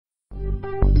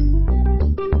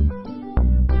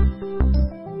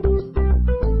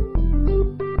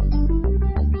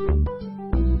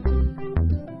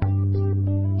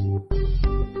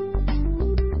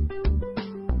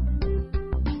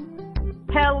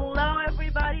Hello,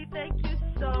 everybody. Thank you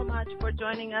so much for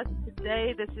joining us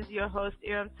today. This is your host,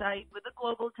 Iram Said, with the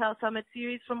Global Tel Summit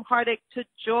series From Heartache to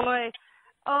Joy.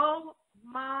 Oh,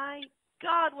 my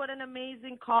God, what an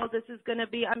amazing call this is going to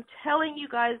be. I'm telling you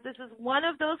guys, this is one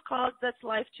of those calls that's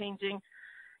life-changing.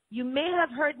 You may have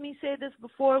heard me say this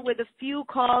before with a few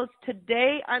calls.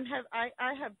 Today, I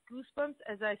have goosebumps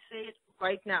as I say it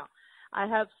right now. I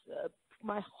have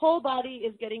my whole body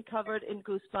is getting covered in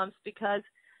goosebumps because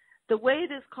the way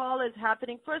this call is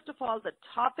happening, first of all, the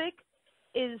topic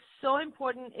is so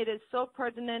important. It is so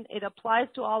pertinent. It applies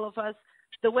to all of us.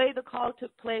 The way the call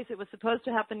took place, it was supposed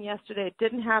to happen yesterday. It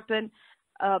didn't happen.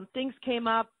 Things came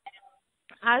up.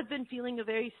 I've been feeling a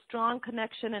very strong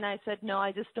connection, and I said, no,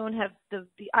 I just don't have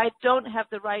I don't have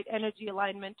the right energy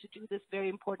alignment to do this very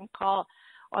important call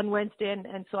on Wednesday,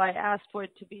 and so I asked for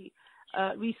it to be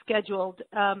rescheduled.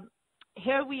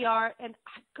 Here we are, and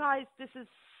guys, this is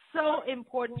so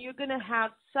important. You're going to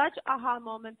have such aha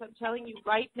moments. I'm telling you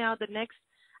right now, the next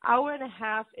hour and a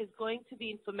half is going to be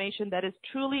information that is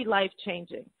truly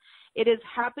life-changing. It is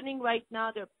happening right now.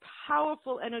 There are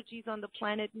powerful energies on the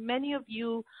planet. Many of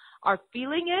you are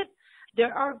feeling it.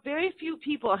 There are very few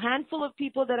people, a handful of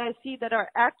people that I see that are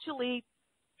actually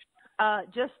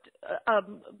just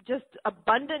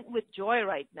abundant with joy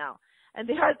right now. And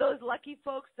they are those lucky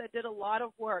folks that did a lot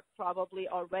of work probably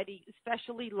already,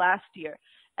 especially last year.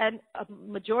 And a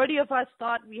majority of us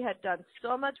thought we had done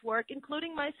so much work,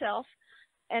 including myself.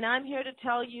 And I'm here to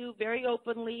tell you very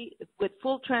openly, with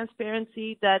full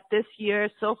transparency, that this year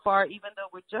so far, even though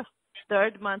we're just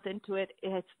third month into it,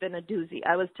 it's been a doozy.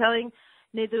 I was telling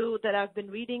Nidhu that I've been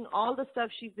reading all the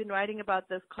stuff she's been writing about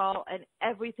this call, and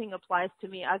everything applies to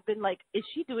me. I've been like, is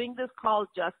she doing this call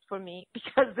just for me?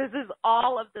 Because this is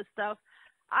all of the stuff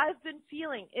I've been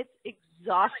feeling. It's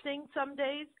exhausting some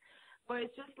days, where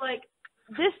it's just like,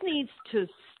 this needs to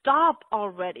stop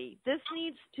already. This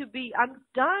needs to be, I'm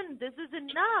done. This is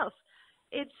enough.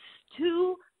 It's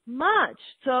too much.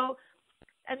 So,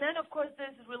 and then, of course,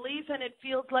 there's relief, and it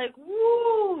feels like,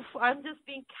 woo, I'm just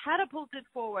being catapulted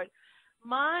forward.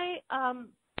 My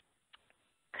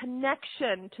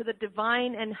connection to the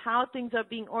divine and how things are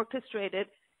being orchestrated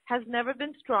has never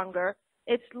been stronger.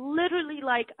 It's literally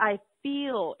like I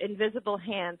feel invisible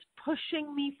hands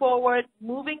pushing me forward,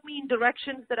 moving me in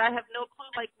directions that I have no clue,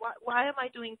 like, why am I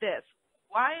doing this?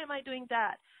 Why am I doing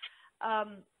that? I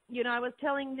was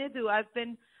telling Nidhu, I've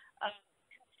been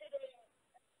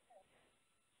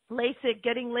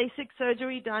getting LASIK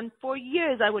surgery done for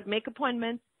years. I would make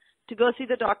appointments to go see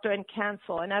the doctor and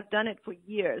cancel, and I've done it for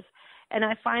years. And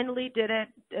I finally did it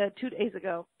 2 days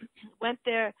ago. Went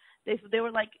there. They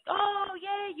were like, oh,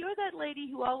 yay, you're that lady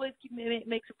who always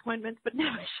makes appointments but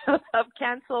never shows up,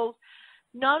 cancels.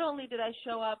 Not only did I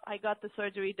show up, I got the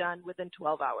surgery done within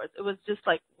 12 hours. It was just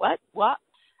like, what?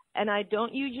 And I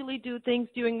don't usually do things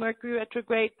during Mercury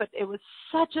retrograde, but it was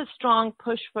such a strong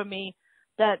push for me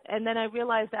and then I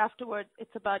realized afterwards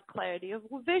it's about clarity of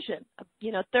vision.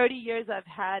 30 years I've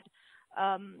had,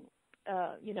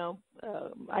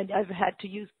 I've had to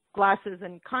use glasses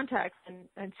and contacts,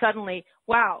 and suddenly,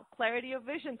 wow, clarity of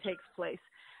vision takes place.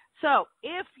 So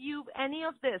if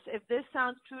this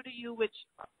sounds true to you, which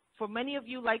for many of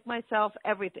you like myself,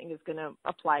 everything is going to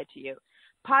apply to you.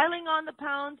 Piling on the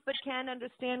pounds but can't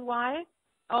understand why?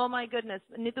 Oh, my goodness.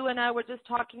 Nidhu and I were just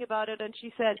talking about it, and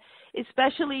she said,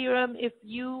 especially, Iram, if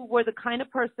you were the kind of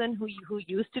person who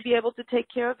used to be able to take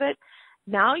care of it,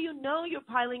 now you know you're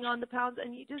piling on the pounds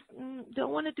and you just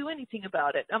don't want to do anything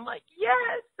about it. I'm like,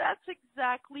 yes, that's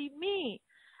exactly me.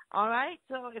 All right?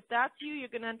 So if that's you, you're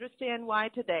going to understand why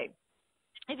today.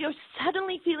 If you're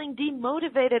suddenly feeling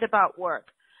demotivated about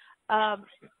work, all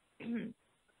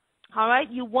right,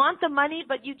 you want the money,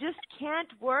 but you just can't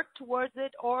work towards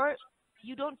it, or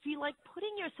you don't feel like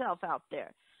putting yourself out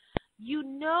there. You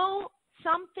know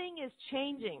something is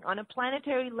changing on a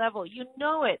planetary level. You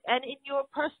know it, and in your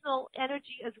personal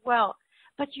energy as well,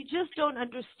 but you just don't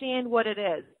understand what it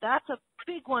is. That's a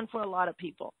big one for a lot of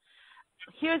people.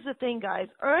 Here's the thing, guys.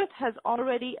 Earth has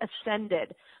already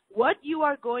ascended. What you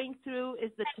are going through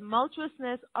is the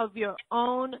tumultuousness of your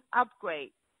own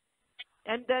upgrade.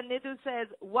 And then Nidhu says,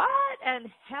 what? And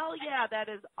hell yeah, that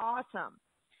is awesome.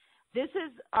 This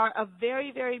is a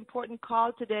very, very important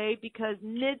call today because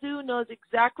Nidhu knows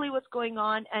exactly what's going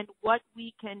on and what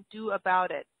we can do about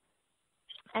it.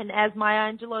 And as Maya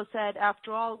Angelou said,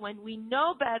 after all, when we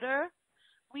know better,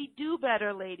 we do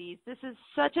better, ladies. This is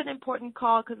such an important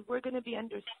call because we're going to be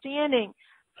understanding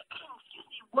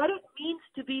what it means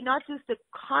to be not just a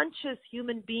conscious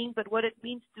human being, but what it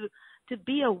means to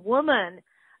be a woman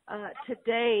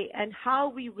today, and how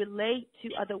we relate to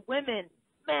other women,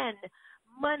 men,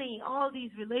 money, all these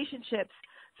relationships.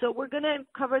 So we're going to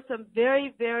cover some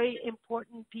very, very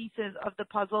important pieces of the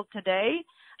puzzle today.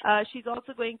 She's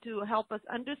also going to help us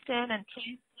understand and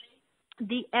translate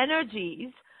the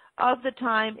energies of the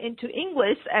time into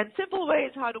English and simple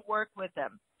ways how to work with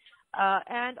them.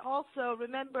 And also,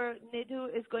 remember, Nidhu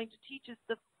is going to teach us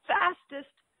the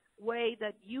fastest way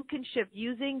that you can shift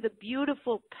using the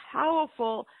beautiful,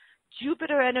 powerful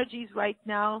Jupiter energies right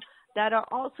now that are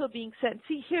also being sent.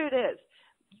 See, here it is.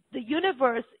 The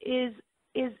universe is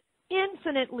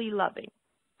infinitely loving,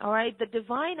 all right? The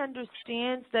divine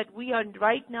understands that we are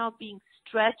right now being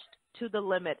stretched to the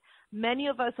limit. Many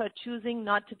of us are choosing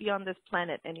not to be on this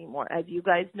planet anymore. As you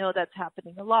guys know, that's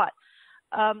happening a lot.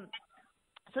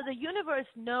 So the universe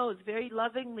knows very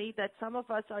lovingly that some of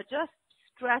us are just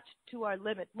stretched to our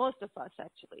limit, most of us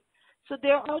actually. So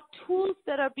there are tools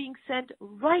that are being sent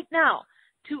right now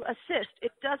to assist.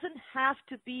 It doesn't have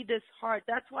to be this hard.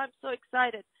 That's why I'm so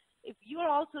excited. If you're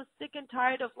also sick and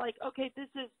tired of like, okay, this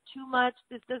is too much,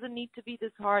 this doesn't need to be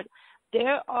this hard,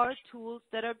 there are tools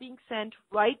that are being sent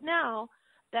right now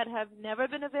that have never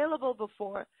been available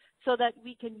before so that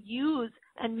we can use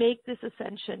and make this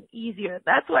ascension easier.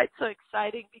 That's why it's so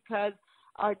exciting, because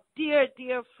our dear,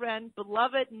 dear friend,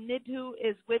 beloved Nidhu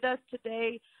is with us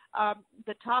today.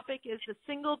 The topic is the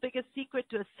single biggest secret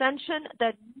to ascension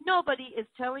that nobody is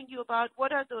telling you about.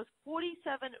 What are those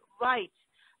 47 rights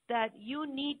that you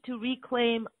need to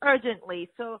reclaim urgently?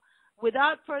 So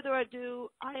without further ado,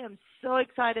 I am so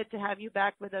excited to have you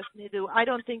back with us, Nidhu. I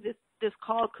don't think this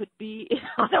call could be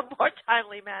on a more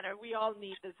timely manner. We all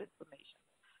need this information.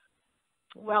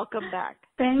 Welcome back.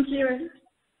 Thank you.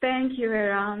 Thank you,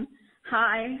 Iram.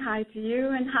 Hi to you,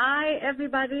 and hi,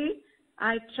 everybody.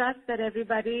 I trust that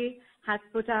everybody has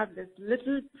put out this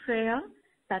little prayer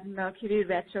that Mercury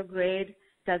retrograde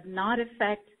does not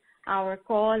affect our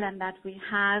call and that we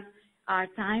have our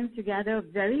time together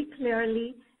very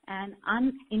clearly and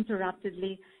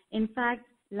uninterruptedly. In fact,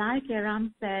 like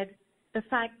Iram said, the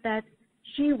fact that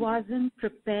she wasn't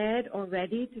prepared or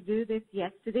ready to do this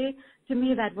yesterday, to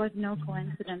me that was no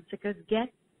coincidence, because guess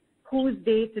whose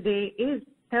day today is?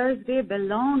 Thursday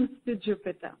belongs to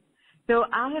Jupiter. So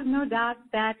I have no doubt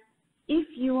that if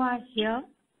you are here,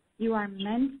 you are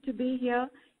meant to be here,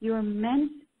 you are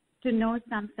meant to know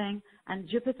something, and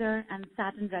Jupiter and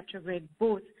Saturn retrograde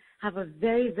both have a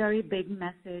very, very big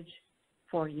message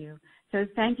for you. So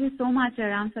thank you so much,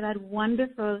 Aram, for that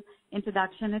wonderful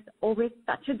introduction. It's always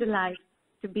such a delight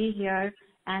to be here.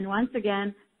 And once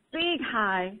again, big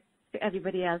hi to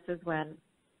everybody else as well.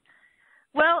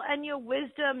 Well, and your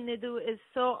wisdom, Nidhu, is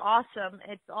so awesome.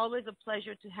 It's always a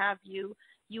pleasure to have you.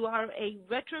 You are a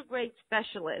retrograde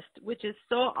specialist, which is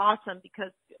so awesome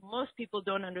because most people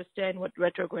don't understand what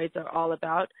retrogrades are all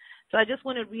about. So I just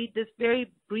want to read this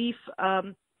very brief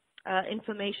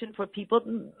information for people.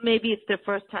 Maybe it's their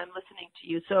first time listening to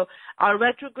you. So our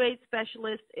retrograde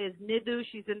specialist is Nidhu.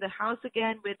 She's in the house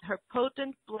again with her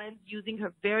potent blends using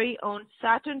her very own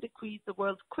Saturn decrees, the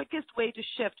world's quickest way to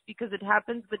shift because it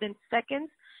happens within seconds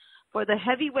for the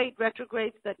heavyweight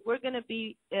retrogrades that we're going to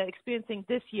be experiencing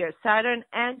this year, Saturn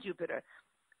and Jupiter.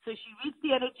 So she reads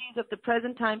the energies of the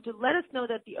present time to let us know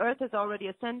that the Earth has already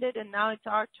ascended and now it's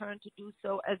our turn to do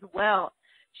so as well.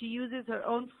 She uses her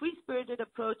own free-spirited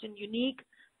approach and unique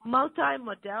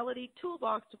multi-modality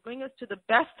toolbox to bring us to the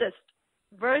bestest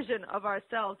version of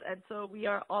ourselves, and so we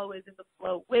are always in the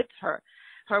flow with her.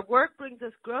 Her work brings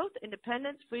us growth,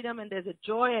 independence, freedom, and there's a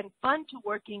joy and fun to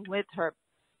working with her.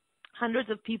 Hundreds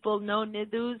of people know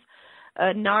Nidhu's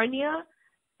Narnia.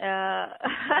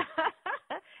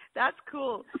 That's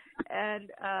cool. And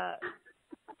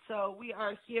so we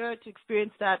are here to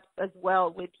experience that as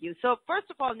well with you. So first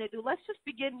of all, Nidhu, let's just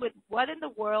begin with what in the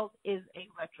world is a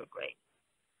retrograde?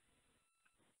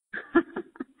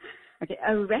 Okay,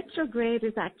 a retrograde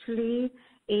is actually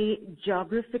a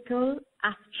geographical,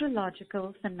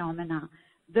 astrological phenomena.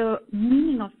 The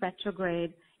meaning of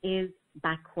retrograde is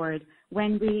backward,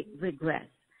 when we regress.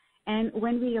 And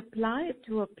when we apply it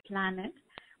to a planet,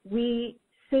 we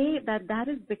say that that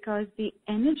is because the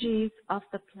energies of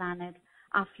the planet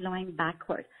are flowing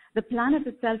backward. The planet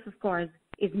itself, of course,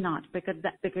 is not, because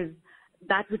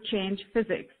that would change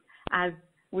physics as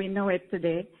we know it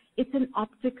today. It's an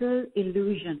optical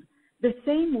illusion. The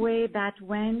same way that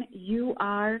when you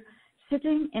are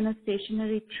sitting in a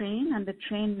stationary train and the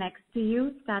train next to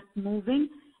you starts moving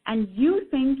and you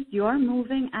think you're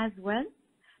moving as well,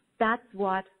 that's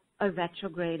what a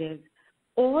retrograde is.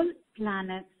 All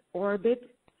planets orbit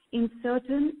in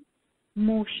certain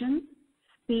motion,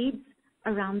 speeds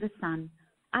around the sun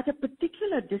at a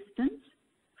particular distance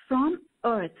from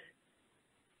Earth.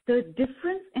 The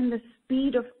difference in the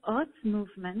speed of Earth's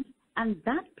movement and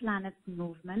that planet's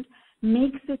movement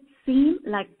makes it seem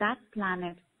like that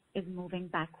planet is moving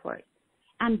backwards.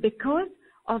 And because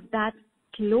of that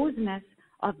closeness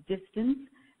of distance,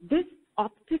 this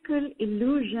optical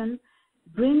illusion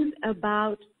brings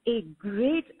about a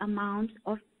great amount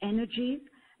of energies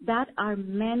that are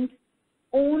meant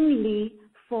only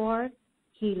for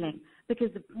healing. Because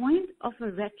the point of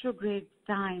a retrograde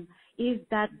time is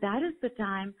that that is the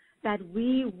time that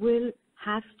we will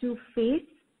have to face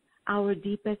our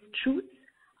deepest truths,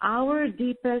 our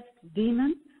deepest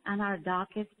demons, and our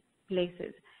darkest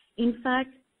places. In fact,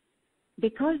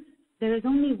 because there is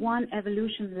only one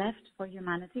evolution left for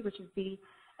humanity, which is the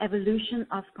evolution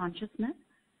of consciousness,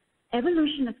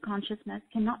 evolution of consciousness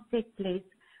cannot take place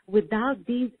without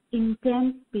these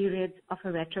intense periods of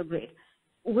a retrograde.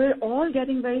 We're all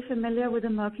getting very familiar with the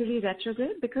Mercury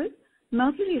retrograde because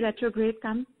Mercury retrograde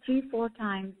comes 3-4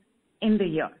 times in the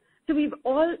year. So we've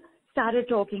all started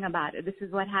talking about it. This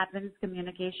is what happens,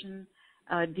 communication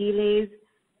delays,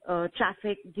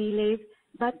 traffic delays.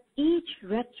 But each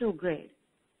retrograde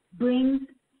brings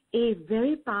a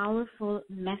very powerful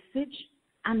message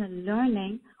and a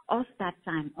learning of that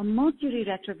time. A Mercury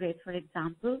retrograde, for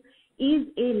example, is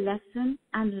a lesson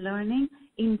and learning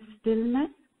in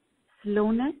stillness,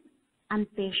 slowness, and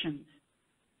patience.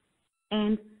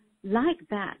 And like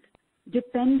that,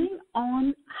 depending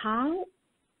on how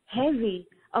heavy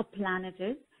a planet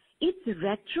is, its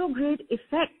retrograde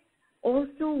effects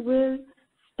also will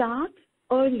start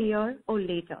earlier or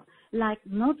later. Like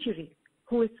Mercury,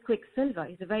 who is Quicksilver,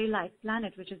 is a very light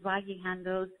planet, which is why he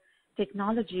handles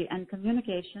technology and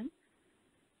communication.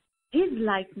 His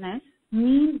lightness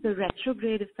means the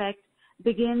retrograde effect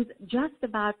begins just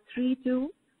about 3 to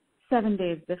 7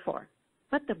 days before.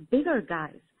 But the bigger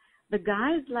guys, the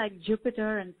guys like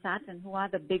Jupiter and Saturn, who are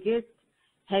the biggest,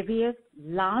 heaviest,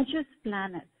 largest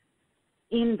planets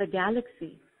in the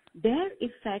galaxy, their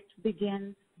effect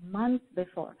begins months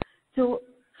before. So,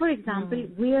 for example,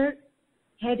 we're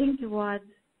heading towards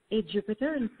a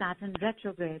Jupiter and Saturn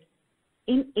retrograde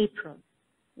in April.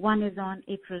 One is on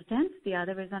April 10th, the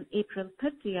other is on April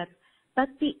 30th. But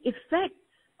the effects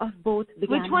of both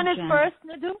began. Which one is first,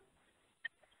 Nidhu?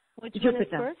 Which Jupiter. one is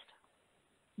first?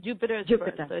 Jupiter is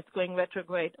first, so it's going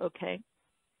retrograde. Okay.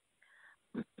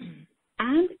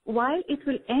 And while it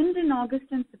will end in August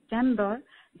and September,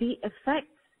 the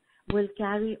effects will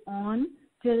carry on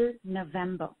till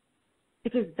November.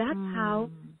 Because that's how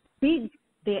big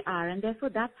they are, and therefore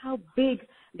that's how big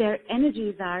their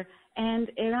energies are.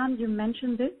 And Aram, you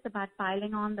mentioned this about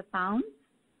piling on the pounds.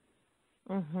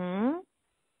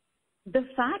 The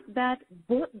fact that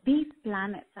both these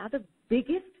planets are the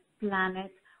biggest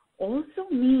planets also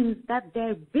means that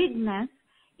their bigness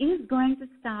is going to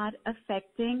start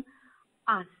affecting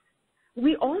us.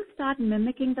 We all start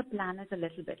mimicking the planet a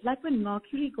little bit. Like when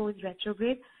Mercury goes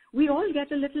retrograde, we all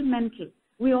get a little mental.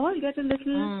 We all get a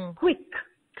little quick.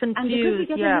 Confused, and because we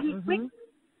get a little quick,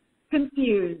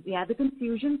 confused, the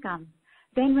confusion comes.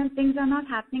 Then when things are not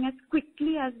happening as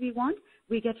quickly as we want,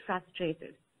 we get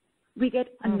frustrated. We get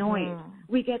annoyed.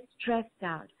 We get stressed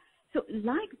out. So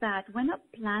like that, when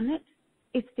a planet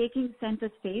is taking center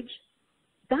stage,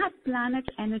 that planet's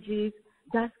energies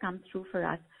does come through for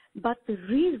us. But the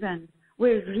reason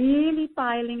we're really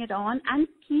piling it on and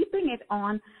keeping it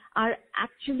on are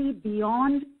actually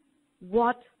beyond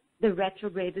what the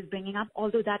retrograde is bringing up,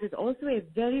 although that is also a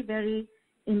very, very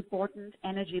important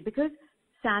energy, because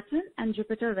Saturn and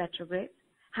Jupiter retrogrades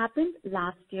happened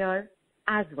last year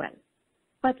as well.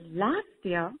 But last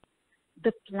year,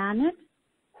 the planet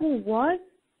who was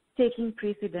taking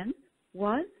precedence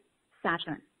was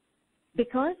Saturn,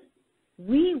 because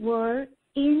we were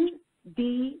in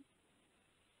the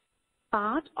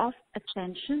part of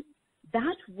Ascension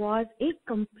that was a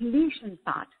completion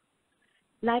part.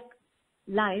 Like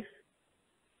life,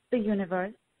 the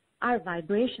universe, our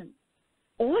vibration,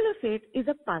 all of it is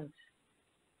a pulse.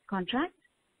 Contract,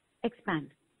 expand.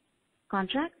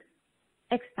 Contract,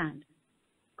 expand.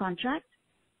 Contract,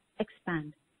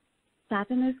 expand.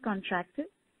 Saturn is contracted.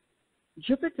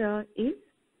 Jupiter is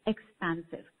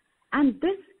expansive. And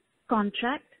this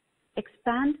contract,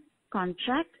 expand,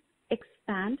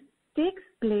 takes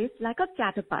place like a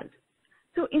catapult.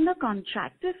 So in the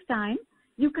contractive time,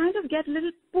 you kind of get a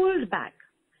little pulled back.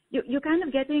 You're kind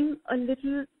of getting a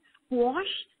little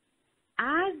squashed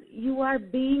as you are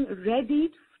being ready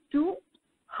to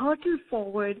hurtle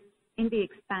forward in the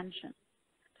expansion.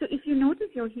 So if you notice,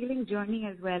 your healing journey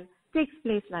as well takes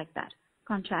place like that.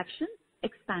 Contraction,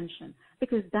 expansion,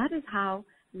 because that is how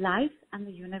life and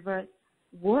the universe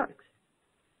works.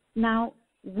 Now,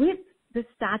 with the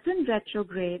Saturn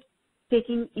retrograde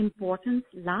taking importance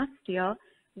last year,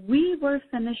 we were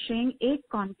finishing a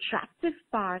contractive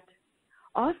part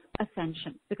of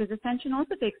Ascension, because Ascension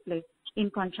also takes place in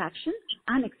contraction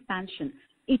and expansion.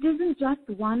 It isn't just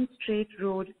one straight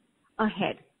road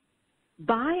ahead.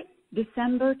 By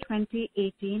December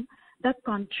 2018, the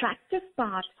contractive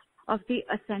part of the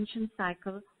Ascension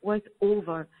cycle was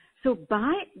over. So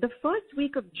by the first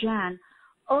week of Jan,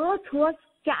 Earth was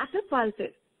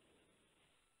catapulted,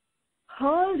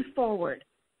 hurled forward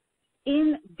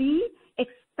in the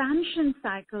expansion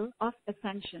cycle of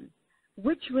Ascension,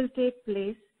 which will take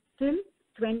place till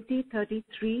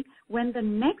 2033, when the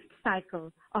next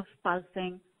cycle of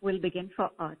pulsing will begin for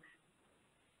Earth.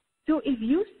 So if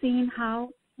you've seen how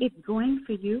it's going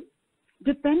for you,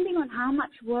 depending on how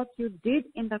much work you did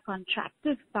in the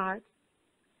contractive part,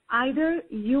 either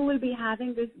you will be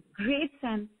having this great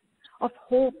sense of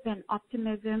hope and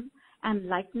optimism and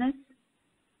lightness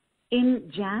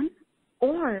in Jan,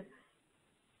 or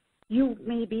you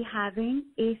may be having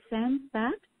a sense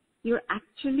that you're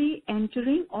actually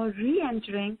entering or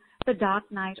re-entering the dark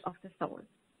night of the soul.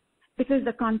 Because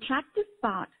the contractive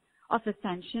part of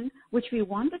Ascension, which we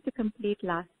wanted to complete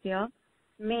last year,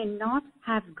 may not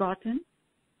have gotten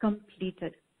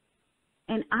completed.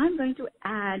 And I'm going to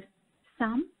add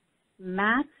some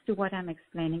maths to what I'm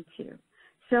explaining to you.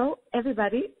 So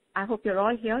everybody, I hope you're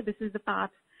all here. This is the part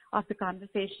of the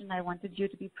conversation I wanted you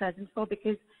to be present for,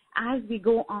 because as we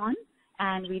go on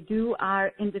and we do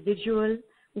our individual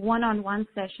one-on-one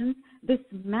sessions, this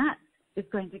math is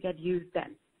going to get used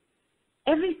then.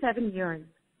 Every 7 years,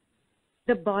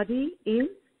 the body is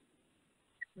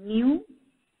new,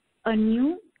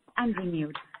 anew, and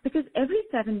renewed. Because every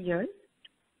 7 years,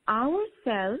 our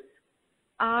cells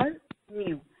are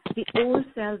new. The old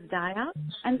cells die out,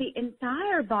 and the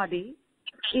entire body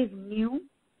is new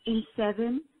in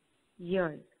 7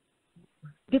 years.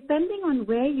 Depending on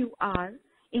where you are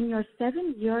in your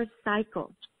 7-year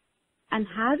cycle, and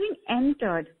having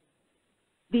entered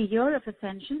the year of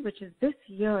Ascension, which is this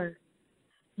year,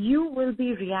 you will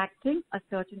be reacting a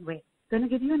certain way. I'm going to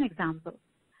give you an example.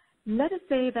 Let us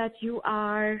say that you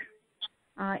are,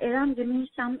 Aram, give me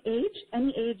some age,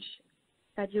 any age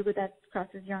that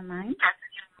crosses your mind.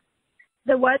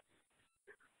 The what?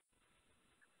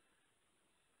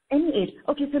 Any age.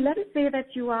 Okay, so let us say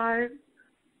that you are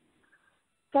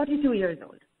 42 years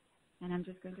old. And I'm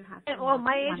just going to have to... Well,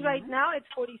 my age right now, it's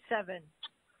 47.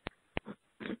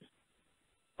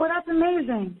 Oh, that's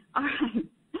amazing. All right.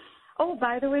 Oh,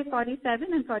 by the way,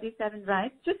 47 and 47,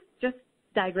 right? Just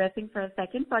digressing for a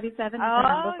second. 47 is the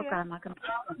number for karma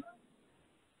completion.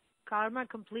 Karma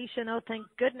completion. Oh, thank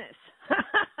goodness.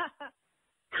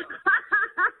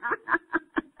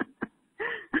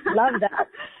 Love that.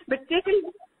 But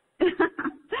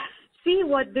see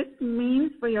what this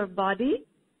means for your body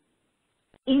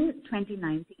in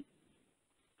 2019.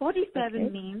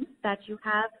 47 means that you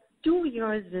have 2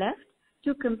 years left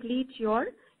to complete your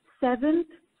 7th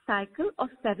cycle of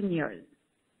 7 years.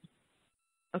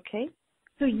 Okay.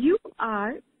 So you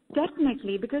are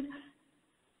technically, because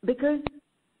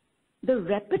the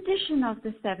repetition of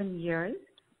the 7 years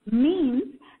means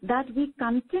that we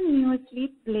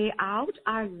continuously play out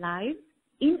our lives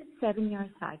in 7-year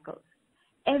cycles.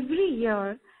 Every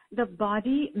year, the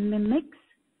body mimics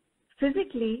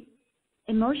physically,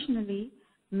 emotionally,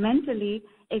 mentally,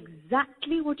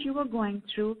 exactly what you were going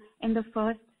through in the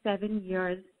first 7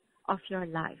 years of your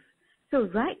life. So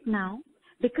right now,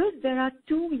 because there are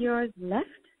 2 years left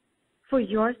for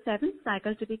your 7th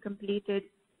cycle to be completed,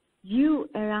 you,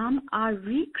 Aram, are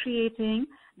recreating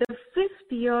the 5th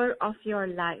year of your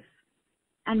life.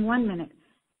 And 1 minute,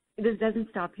 this doesn't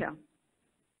stop here.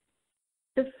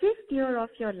 The 5th year of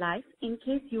your life, in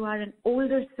case you are an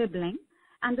older sibling,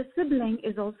 and the sibling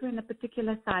is also in a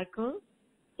particular cycle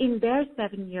in their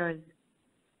 7 years,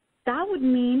 that would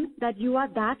mean that you are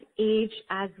that age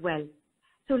as well.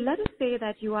 So let us say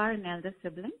that you are an elder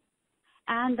sibling,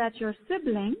 and that your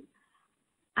sibling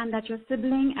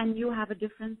and you have a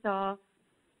difference of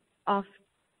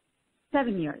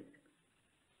 7 years,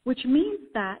 which means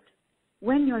that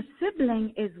when your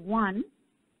sibling is 1,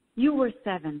 you were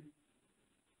 7.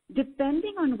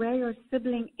 Depending on where your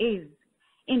sibling is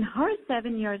in her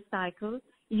 7-year cycle,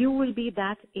 you will be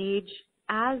that age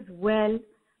as well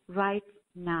right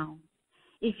now.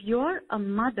 If you're a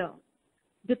mother,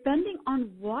 depending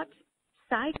on what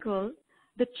cycle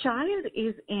the child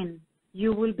is in,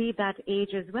 you will be that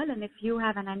age as well. And if you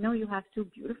have, and I know you have 2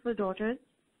 beautiful daughters,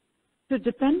 so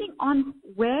depending on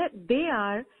where they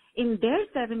are in their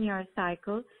 7-year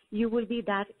cycle, you will be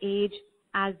that age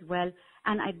as well.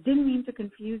 And I didn't mean to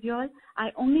confuse you all.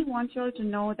 I only want you all to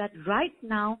know that right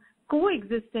now,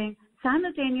 coexisting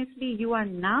simultaneously you are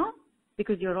now,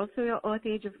 because you're also your earth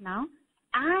age of now,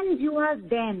 and you are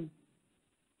then.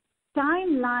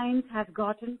 Timelines have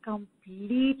gotten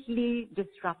completely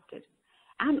disrupted.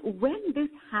 And when this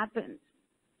happens,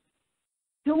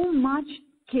 so much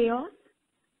chaos,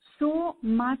 so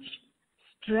much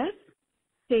stress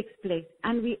takes place.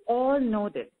 And we all know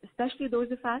this, especially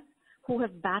those of us who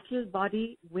have battled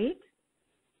body weight.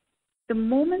 The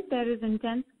moment there is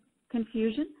intense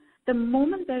confusion, the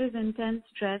moment there is intense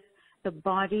stress, the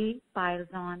body piles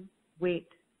on weight.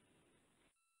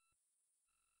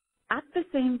 At the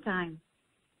same time,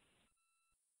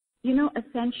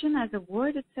 ascension as a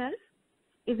word itself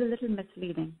is a little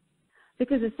misleading,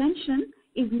 because ascension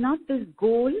is not this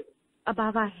goal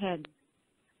above our heads.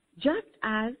 Just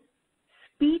as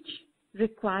speech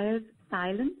requires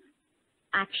silence,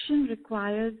 action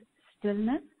requires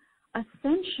stillness,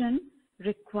 ascension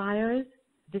requires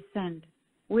descent.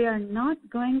 We are not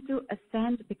going to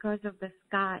ascend because of the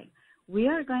sky. We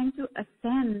are going to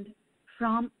ascend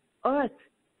from earth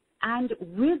and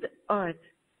with earth.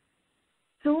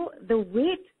 So the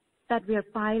weight that we are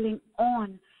piling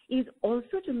on is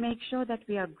also to make sure that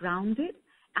we are grounded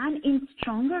and in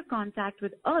stronger contact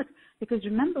with earth. Because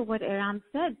remember what Aram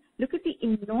said, look at the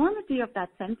enormity of that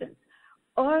sentence.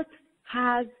 Earth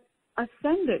has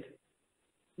ascended.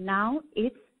 Now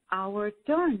it's our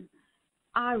turn.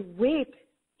 Our weight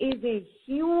is a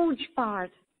huge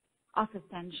part of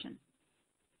ascension.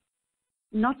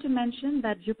 Not to mention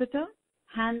that Jupiter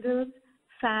handles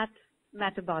fat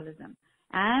metabolism,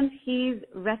 and he's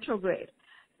retrograde.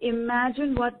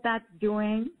 Imagine what that's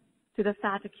doing to the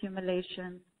fat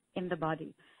accumulation in the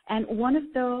body. And one of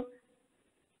the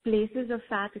places of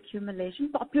fat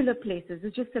accumulation, popular places,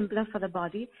 which is simpler for the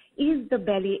body, is the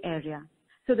belly area.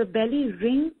 So the belly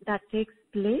ring that takes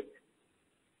place,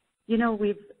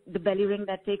 the belly ring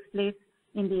that takes place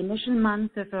in the initial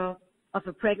months of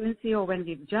a pregnancy, or when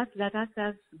we've just let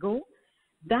ourselves go,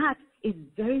 that is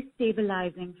very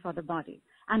stabilizing for the body.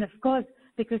 And of course,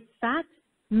 because fat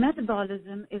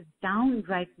metabolism is down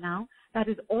right now, that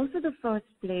is also the first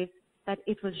place that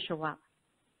it will show up.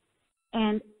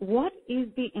 And what is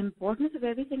the importance of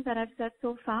everything that I've said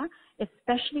so far,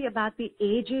 especially about the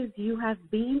ages you have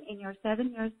been in your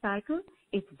 7-year cycle?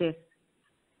 It's this.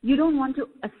 You don't want to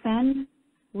ascend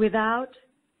without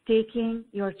taking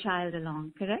your child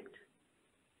along, correct?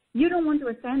 You don't want to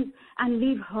ascend and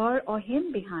leave her or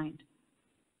him behind.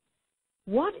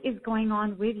 What is going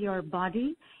on with your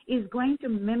body is going to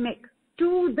mimic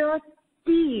to the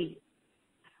T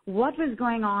what was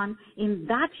going on in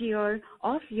that year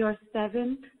of your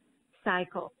 7th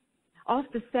cycle, of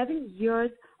the 7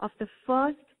 years of the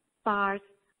first part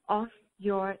of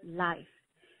your life.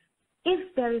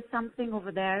 If there is something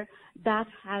over there that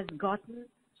has gotten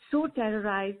so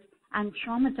terrorized and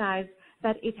traumatized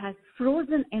that it has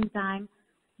frozen in time,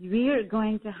 we're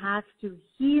going to have to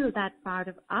heal that part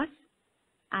of us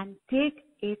and take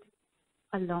it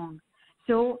along.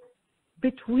 So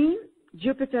between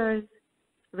Jupiter's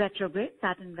retrograde,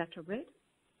 Saturn retrograde,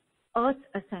 Earth's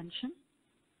ascension,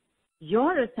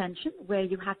 your ascension, where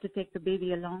you have to take the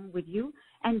baby along with you,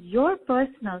 and your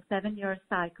personal 7-year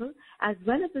cycle, as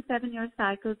well as the 7-year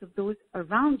cycles of those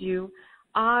around you,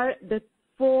 are the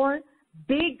 4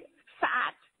 big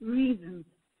fat reasons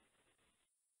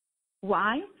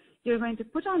why you're going to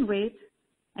put on weight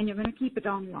and you're going to keep it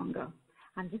on longer.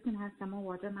 I'm just going to have some more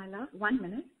water, my love. 1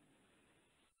 minute.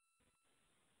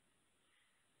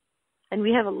 And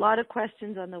we have a lot of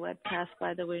questions on the webcast,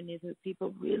 by the way, Nidhu.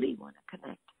 People really want to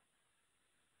connect.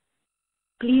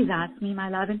 Please ask me, my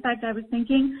love. In fact, I was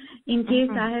thinking, in case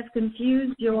I have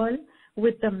confused you all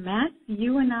with the math,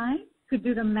 you and I could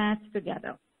do the math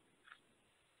together.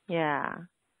 Yeah.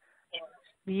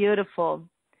 Beautiful.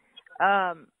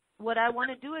 What I want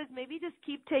to do is maybe just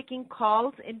keep taking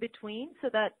calls in between so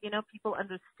that, people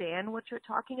understand what you're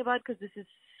talking about, because this is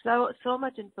so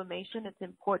much information. It's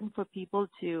important for people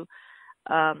to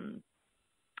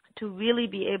really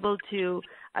be able to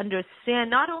understand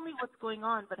not only what's going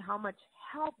on, but how much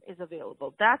help is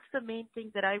available. That's the main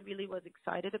thing that I really was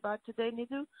excited about today,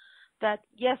 Nidhu, that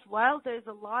yes, while there's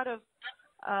a lot of,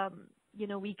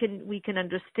 we can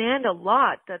understand a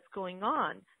lot that's going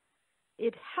on,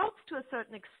 it helps to a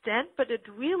certain extent, but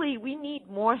we need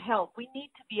more help. We need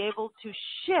to be able to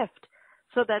shift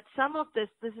so that some of this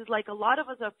is like a lot of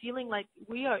us are feeling like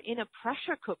we are in a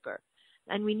pressure cooker,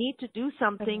 and we need to do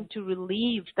something to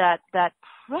relieve that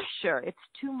pressure. It's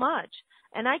too much.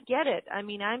 And I get it. I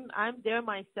mean, I'm there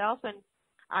myself, and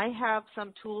I have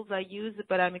some tools I use,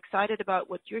 but I'm excited about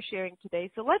what you're sharing today.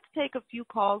 So let's take a few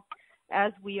calls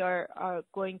as we are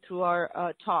going through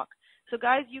our talk. So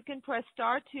guys, you can press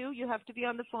 *2. You have to be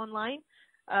on the phone line.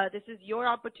 This is your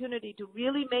opportunity to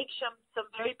really make some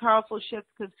very powerful shifts,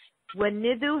 because when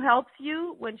Nidhu helps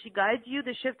you, when she guides you,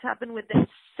 the shifts happen within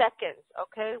seconds,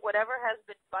 okay? Whatever has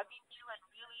been bugging you and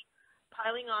really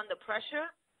piling on the pressure,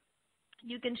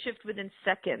 you can shift within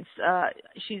seconds.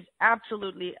 She's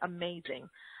absolutely amazing.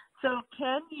 So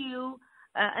can you,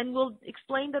 and we'll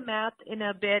explain the math in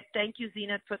a bit. Thank you,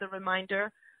 Zenat, for the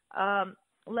reminder.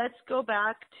 Let's go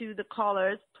back to the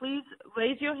callers. Please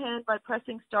raise your hand by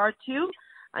pressing *2.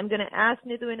 I'm going to ask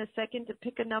Nidhu in a second to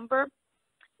pick a number.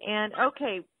 And,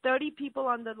 okay, 30 people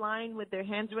on the line with their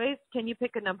hands raised. Can you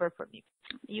pick a number for me?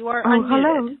 You are unmuted.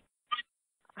 Hello.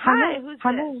 Hi, who's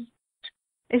this?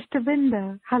 It's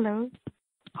Devinda. Hello.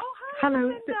 Oh, hi, Hello.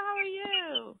 Devinda. How are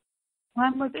you?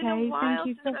 I'm okay. It's been a while Thank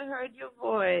you. since I heard your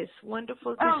voice.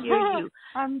 Wonderful to hear you.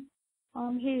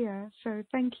 I'm here, so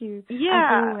thank you.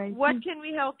 Yeah. What can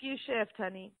we help you shift,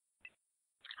 honey?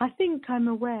 I think I'm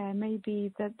aware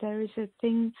maybe that there is a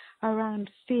thing around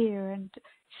fear and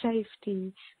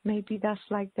safety. Maybe that's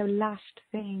like the last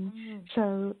thing.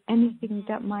 So anything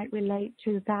that might relate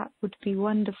to that would be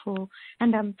wonderful.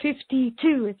 And I'm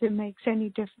 52, if it makes any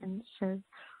difference. So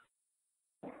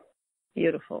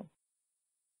beautiful.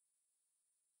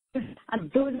 And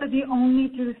those are the only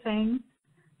two things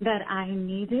that I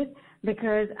needed,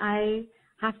 because I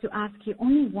have to ask you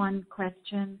only one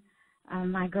question,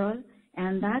 my girl,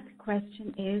 and that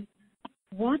question is,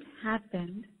 what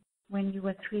happened when you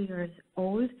were 3 years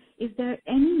old? Is there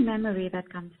any memory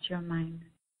that comes to your mind?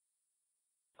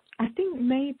 I think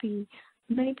maybe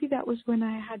that was when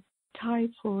I had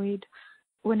typhoid,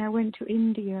 when I went to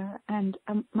India, and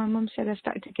my mum said I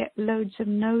started to get loads of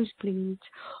nosebleeds.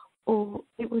 Or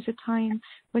it was a time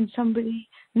when somebody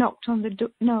knocked on the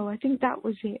door. No, I think that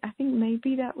was it. I think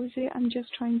maybe that was it. I'm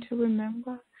just trying to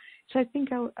remember. So I think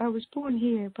I was born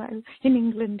here, but in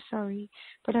England, sorry.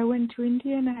 But I went to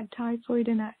India and I had typhoid,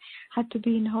 and I had to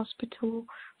be in hospital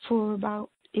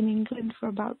in England for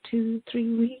about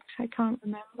 2-3 weeks. I can't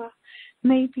remember.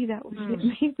 Maybe that was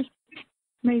it.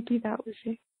 Maybe that was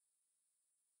it.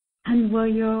 And were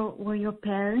your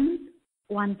parents,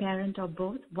 one parent or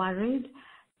both, worried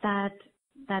that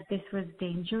this was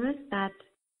dangerous, that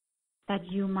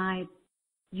you might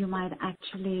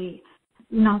actually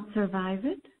not survive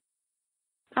it?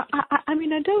 I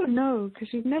mean, I don't know, because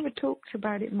we've never talked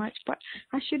about it much, but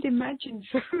I should imagine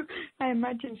so. I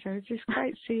imagine so. It's just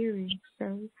quite serious.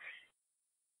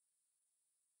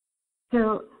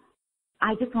 So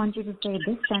I just want you to say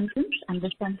this sentence, and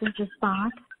this sentence is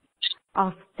part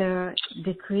of the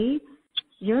decree.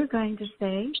 You're going to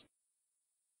say,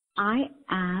 I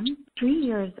am 3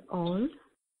 years old.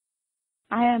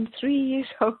 I am 3 years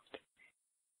old.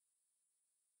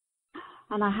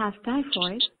 And I have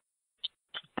typhoid.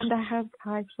 And I have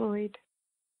typhoid.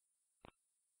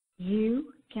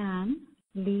 You can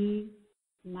leave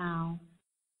now.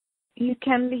 You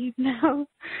can leave now.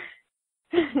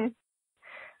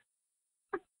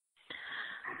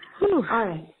 All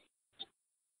right.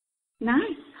 Nice.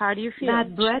 How do you feel?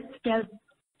 That breath felt...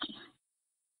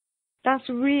 That's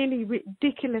really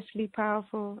ridiculously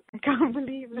powerful. I can't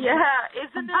believe that. Yeah,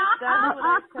 isn't it? That's what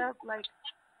I felt like.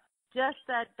 Just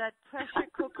that pressure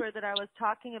cooker that I was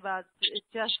talking about, it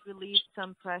just relieved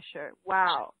some pressure.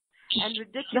 Wow. And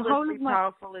ridiculously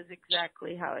powerful is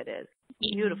exactly how it is.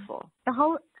 Beautiful. The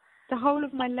whole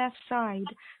of my left side,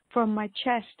 from my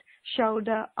chest,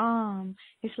 shoulder, arm,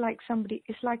 it's like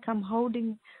I'm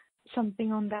holding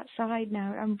something on that side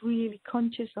now. I'm really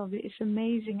conscious of it. It's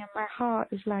amazing. And my heart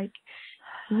is like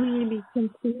really can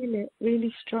feel it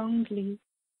really strongly.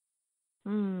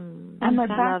 And my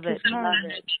back is love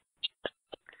it.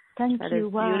 Thank you.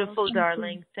 Wow. Beautiful,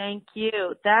 darling. Thank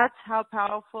you. That's how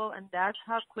powerful and that's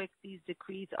how quick these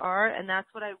decrees are. And that's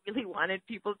what I really wanted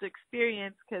people to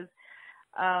experience, because,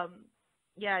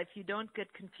 if you don't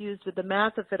get confused with the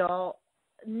math of it all,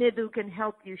 Nidhu can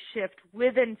help you shift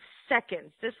within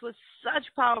seconds. This was such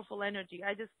powerful energy.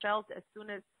 I just felt as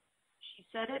soon as she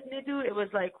said it, Nidhu, it was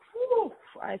like, whew,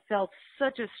 I felt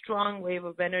such a strong wave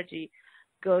of energy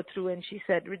go through. And she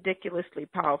said ridiculously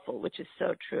powerful, which is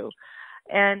so true.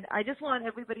 And I just want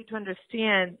everybody to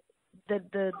understand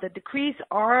that the decrees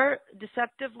are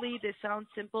deceptively, they sound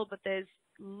simple, but there's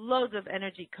loads of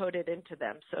energy coded into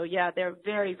them. So yeah, they're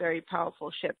very, very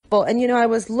powerful shifts. Well, and I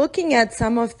was looking at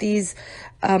some of these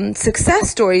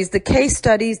success stories, the case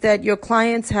studies that your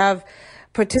clients have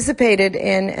participated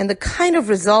in, and the kind of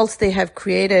results they have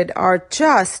created are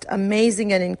just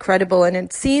amazing and incredible. And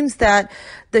it seems that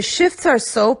the shifts are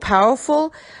so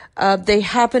powerful They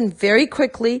happen very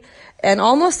quickly and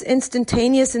almost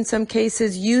instantaneous in some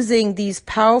cases, using these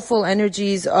powerful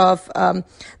energies of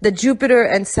the Jupiter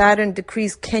and Saturn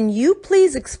decrees. Can you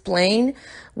please explain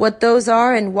what those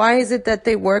are and why is it that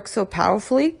they work so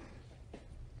powerfully?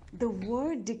 The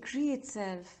word decree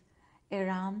itself,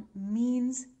 Aram,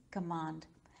 means command.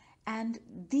 And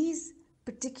these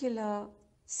particular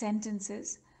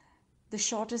sentences, the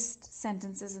shortest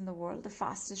sentences in the world, the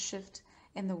fastest shift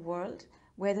in the world,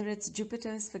 whether it's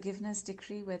Jupiter's forgiveness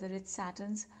decree, whether it's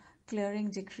Saturn's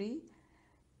clearing decree,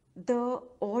 the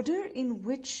order in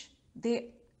which they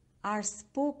are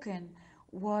spoken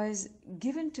was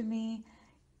given to me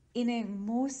in a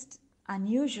most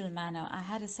unusual manner. I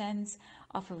had a sense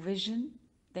of a vision.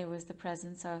 There was the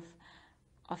presence of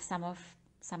some of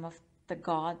the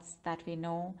gods that we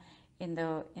know in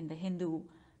the Hindu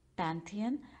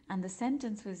pantheon, and the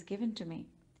sentence was given to me.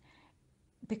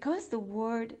 Because the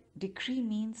word decree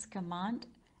means command,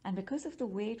 and because of the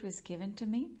way it was given to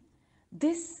me,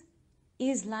 this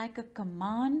is like a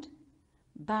command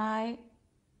by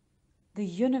the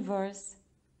universe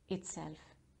itself.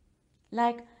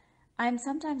 Like, I'm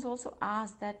sometimes also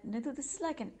asked that, Nidhu, this is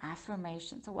like an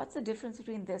affirmation. So what's the difference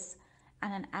between this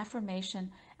and an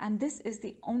affirmation? And this is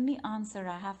the only answer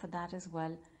I have for that as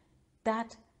well.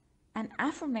 That an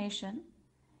affirmation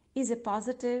is a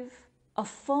positive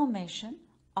affirmation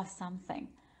of something.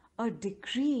 A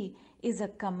decree is a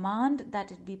command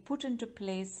that it be put into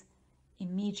place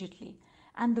immediately.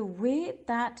 And the way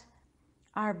that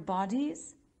our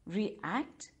bodies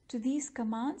react to these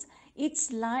commands,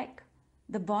 it's like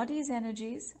the body's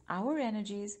energies, our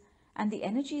energies, and the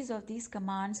energies of these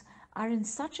commands are in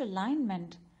such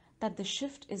alignment that the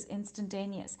shift is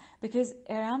instantaneous. Because,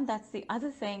 Aram, that's the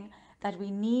other thing that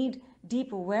we need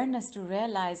deep awareness to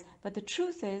realize. But the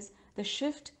truth is, the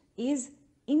shift is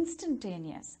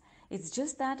instantaneous. It's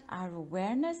just that our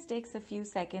awareness takes a few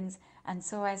seconds, and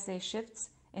so I say shifts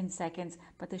in seconds,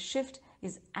 but the shift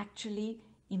is actually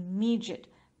immediate.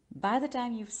 By the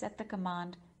time you've set the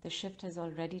command, the shift has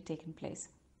already taken place.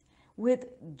 With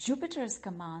Jupiter's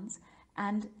commands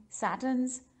and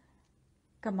Saturn's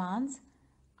commands,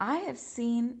 I have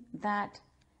seen that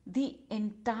the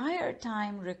entire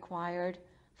time required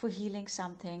for healing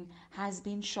something has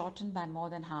been shortened by more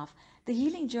than half. The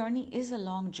healing journey is a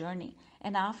long journey,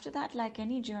 and after that, like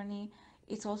any journey,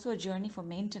 it's also a journey for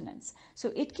maintenance.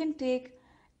 So it can take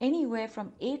anywhere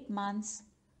from 8 months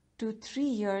to 3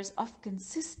 years of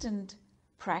consistent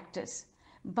practice.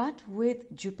 But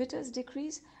with Jupiter's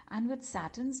decrees and with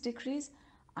Saturn's decrees,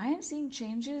 I am seeing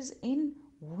changes in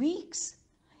weeks,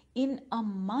 in a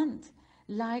month.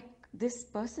 Like this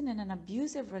person in an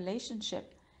abusive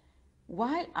relationship,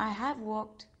 while I have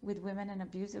worked with women in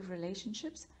abusive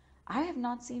relationships, I have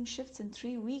not seen shifts in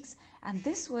 3 weeks, and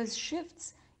this was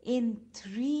shifts in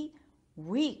 3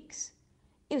 weeks.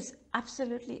 It was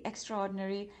absolutely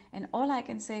extraordinary, and all I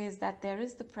can say is that there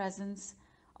is the presence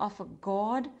of a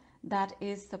God that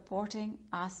is supporting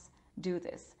us do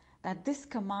this. That this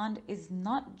command is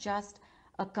not just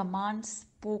a command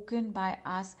spoken by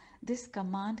us, this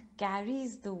command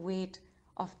carries the weight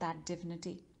of that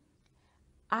divinity.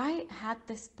 I had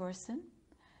this person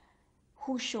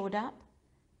who showed up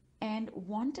and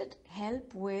wanted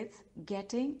help with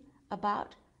getting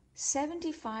about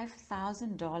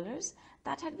 $75,000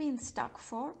 that had been stuck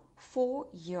for 4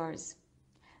 years.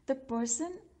 The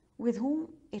person with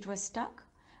whom it was stuck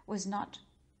was not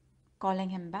calling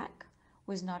him back,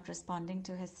 was not responding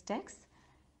to his texts.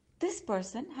 This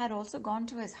person had also gone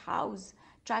to his house,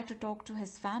 tried to talk to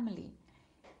his family.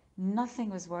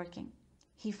 Nothing was working.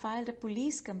 He filed a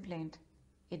police complaint.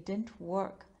 It didn't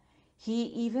work. He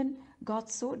even got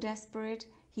so desperate,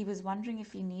 he was wondering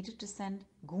if he needed to send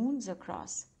goons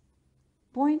across.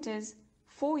 Point is,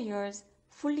 4 years,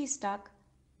 fully stuck,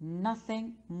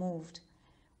 nothing moved.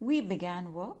 We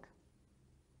began work.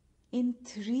 In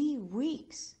 3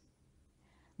 weeks,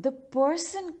 the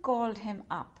person called him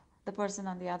up, the person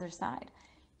on the other side.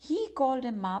 He called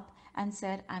him up and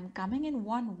said, I'm coming in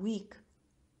 1 week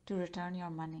to return your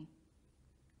money.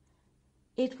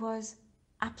 It was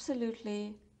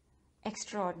absolutely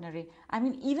extraordinary. I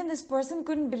mean, even this person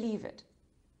couldn't believe it.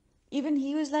 Even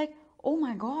he was like, oh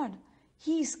my God,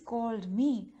 he's called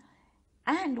me.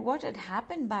 And what had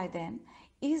happened by then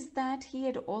is that he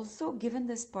had also given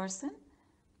this person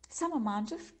some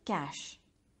amount of cash.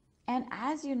 And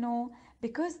as you know,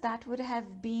 because that would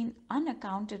have been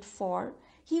unaccounted for,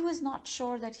 he was not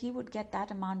sure that he would get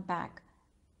that amount back.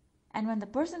 And when the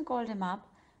person called him up,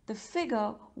 the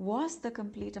figure was the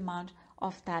complete amount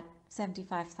of that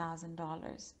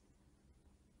 $75,000.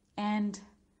 And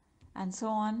so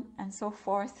on and so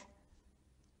forth.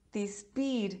 the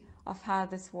speed of how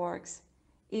this works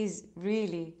is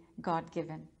really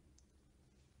God-given.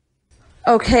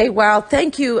 Okay, wow.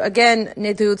 Thank you again,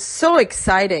 Nidhu. It's so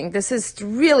exciting. This is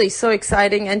really so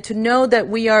exciting. And to know that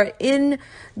we are in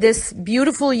this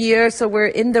beautiful year, so we're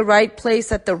in the right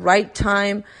place at the right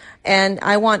time. And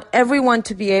I want everyone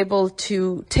to be able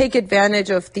to take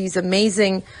advantage of these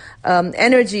amazing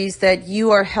energies that you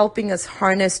are helping us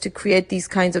harness to create these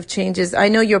kinds of changes. I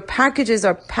know your packages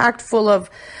are packed full of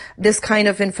this kind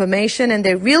of information, and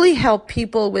they really help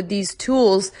people with these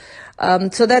tools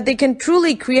so that they can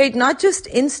truly create not just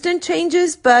instant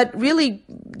changes, but really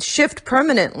shift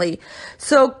permanently.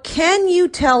 So can you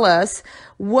tell us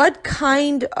what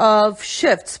kind of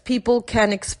shifts people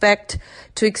can expect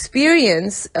to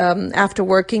experience after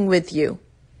working with you?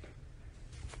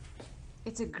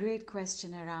 It's a great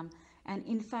question, Aram. And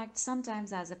in fact,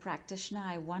 sometimes as a practitioner,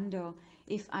 I wonder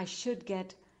if I should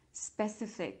get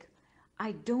specific.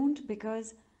 I don't,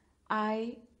 because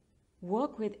I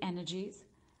work with energies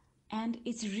and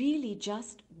it's really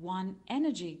just one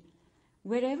energy.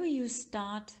 Wherever you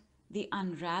start the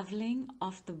unraveling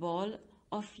of the ball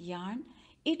of yarn,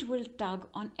 it will tug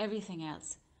on everything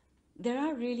else. There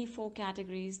are really 4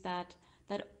 categories that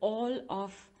all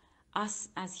of us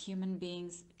as human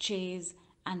beings chase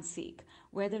and seek,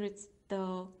 whether it's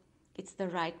the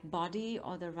right body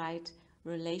or the right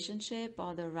relationship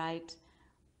or the right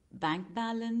bank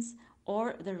balance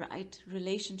or the right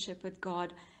relationship with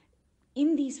God.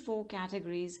 In these 4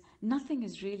 categories, nothing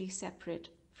is really separate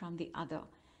from the other.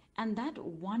 And that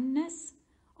oneness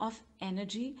of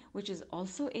energy, which is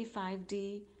also a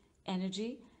 5D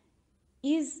energy,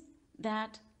 is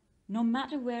that no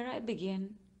matter where I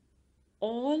begin,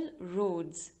 all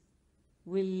roads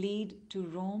will lead to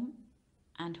Rome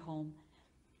and home.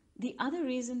 The other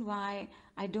reason why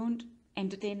I don't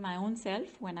entertain my own self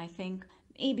when I think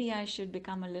maybe I should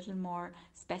become a little more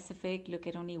specific, look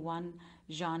at only one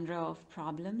genre of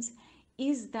problems,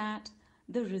 is that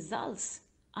the results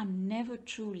are never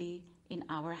truly in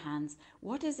our hands.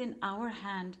 What is in our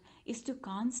hand is to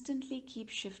constantly keep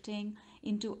shifting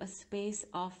into a space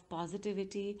of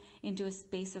positivity, into a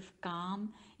space of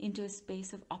calm, into a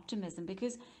space of optimism.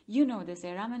 Because you know this,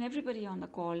 Aram, and everybody on the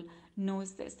call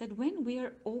knows this, that when we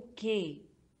are okay,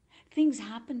 things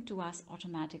happen to us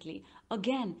automatically.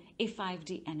 Again, a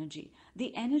 5D energy,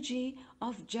 the energy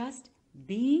of just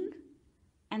being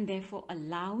and therefore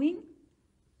allowing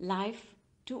life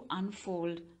to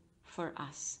unfold for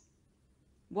us.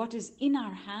 What is in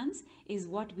our hands is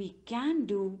what we can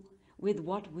do with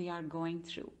what we are going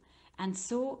through. And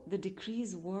so the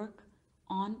decrees work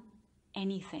on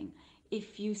anything.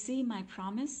 If you see, my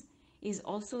promise is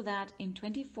also that in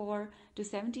 24 to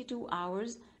 72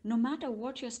 hours, no matter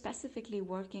what you're specifically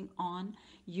working on,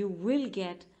 you will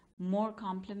get more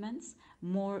compliments,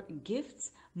 more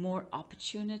gifts, more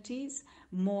opportunities,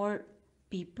 more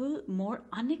people, more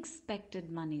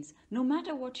unexpected monies. No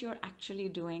matter what you're actually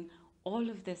doing, all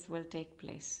of this will take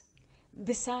place.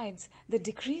 Besides, the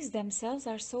decrees themselves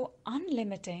are so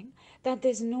unlimiting that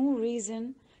there's no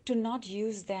reason to not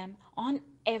use them on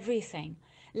everything.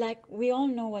 Like, we all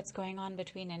know what's going on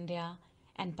between India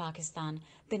and Pakistan.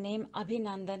 The name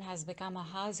Abhinandan has become a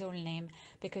household name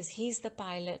because he's the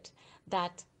pilot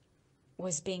that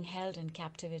was being held in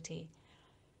captivity.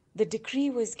 The decree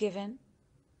was given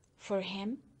for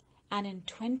him, and in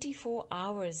 24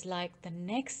 hours, like the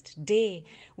next day,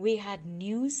 we had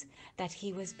news that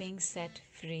he was being set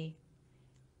free.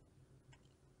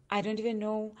 I don't even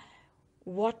know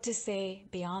what to say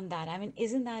beyond that. I mean,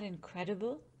 isn't that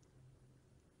incredible?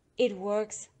 It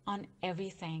works on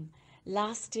everything.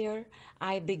 Last year,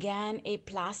 I began a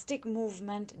plastic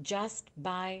movement just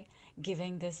by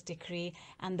giving this decree,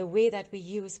 and the way that we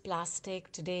use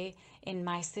plastic today in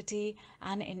my city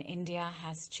and in India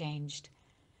has changed.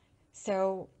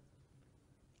 So,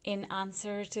 in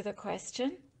answer to the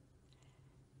question,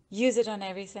 use it on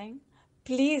everything.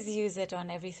 Please use it on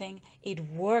everything. It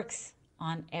works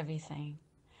on everything.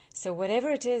 So whatever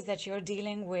it is that you're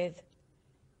dealing with,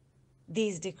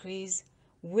 these decrees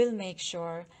will make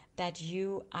sure that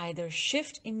you either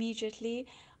shift immediately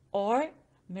or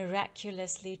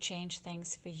miraculously change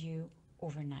things for you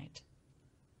overnight.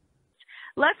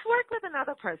 Let's work with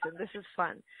another person. This is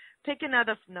fun. Pick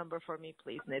another number for me,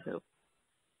 please, Nidhu.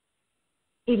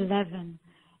 11.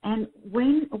 And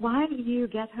while you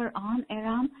get her on,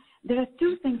 Aram, there are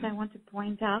 2 things I want to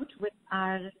point out with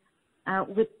our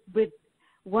with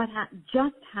what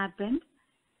just happened.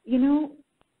 You know,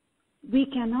 we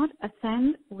cannot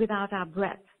ascend without our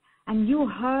breath. And you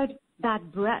heard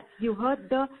that breath. You heard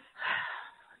the...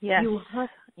 Yes. You heard...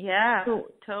 Yeah, so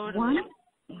totally.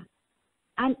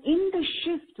 And in the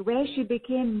shift where she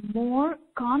became more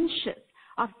conscious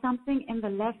of something in the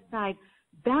left side,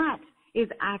 that is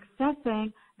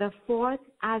accessing the fourth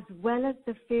as well as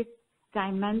the fifth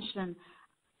dimension.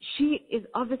 She is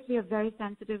obviously a very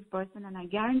sensitive person, and I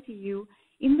guarantee you,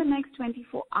 in the next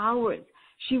 24 hours,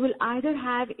 she will either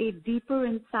have a deeper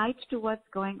insight to what's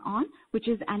going on, which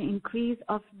is an increase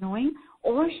of knowing,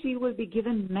 or she will be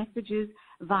given messages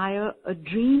via a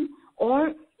dream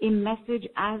or a message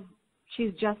as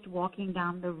she's just walking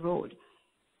down the road.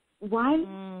 While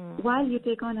you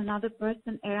take on another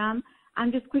person, Aram,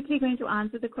 I'm just quickly going to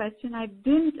answer the question I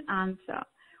didn't answer,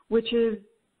 which is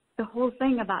the whole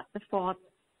thing about the fourth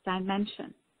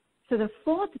dimension. So the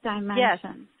fourth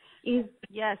dimension is...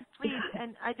 Yes, please.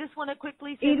 And I just want to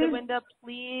quickly say, Winda,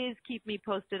 please keep me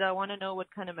posted. I want to know what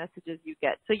kind of messages you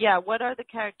get. So, yeah, what are the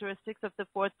characteristics of the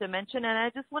fourth dimension? And I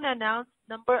just want to announce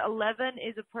number 11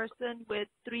 is a person with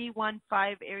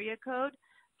 315 area code.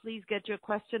 Please get your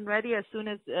question ready. As soon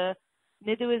as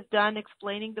Nidhu is done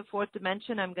explaining the fourth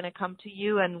dimension, I'm going to come to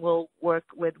you and we'll work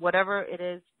with whatever it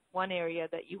is, one area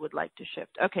that you would like to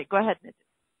shift. Okay, go ahead, Nidhu.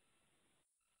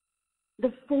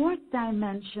 The fourth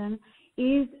dimension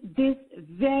is this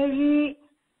very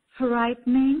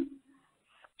frightening,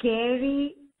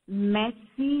 scary,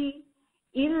 messy,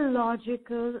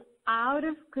 illogical, out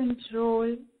of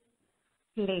control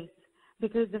place.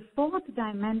 Because the fourth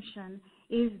dimension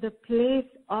is the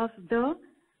place of the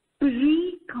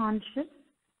pre-conscious,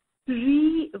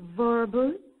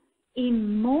 pre-verbal,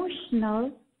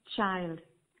 emotional child.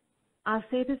 I'll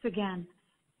say this again.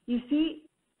 You see,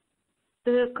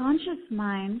 the conscious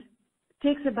mind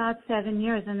takes about 7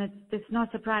 years, and it's no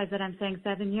surprise that I'm saying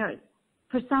 7 years.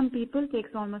 For some people, it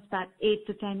takes almost about 8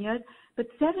 to 10 years, but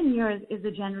 7 years is the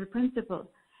general principle.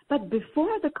 But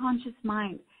before the conscious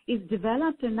mind is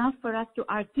developed enough for us to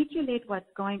articulate what's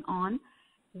going on,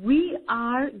 we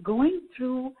are going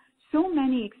through so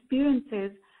many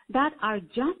experiences that are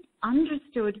just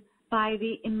understood by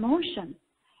the emotion.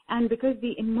 And because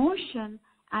the emotion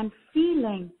and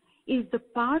feeling is the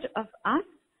part of us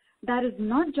that is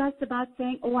not just about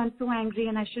saying, oh, I'm so angry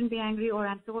and I shouldn't be angry, or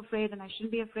I'm so afraid and I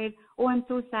shouldn't be afraid, oh, I'm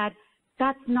so sad.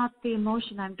 That's not the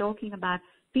emotion I'm talking about.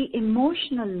 The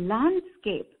emotional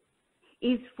landscape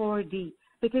is 4D,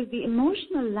 because the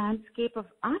emotional landscape of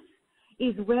us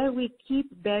is where we keep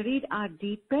buried our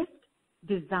deepest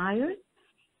desires.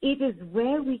 It is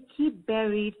where we keep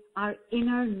buried our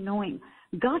inner knowing.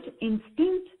 Gut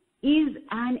instinct is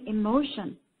an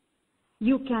emotion.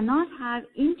 You cannot have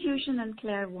intuition and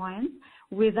clairvoyance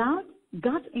without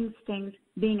gut instinct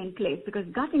being in place, because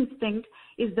gut instinct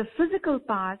is the physical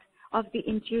part of the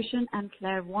intuition and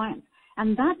clairvoyance.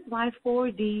 And that's why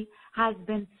 4D has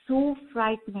been so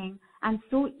frightening and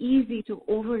so easy to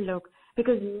overlook,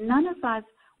 because none of us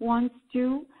wants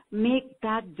to make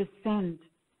that descent.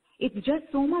 It's just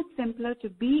so much simpler to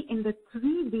be in the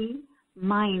 3D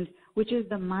mind, which is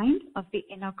the mind of the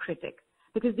inner critic.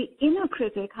 Because the inner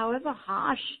critic, however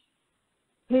harsh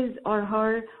his or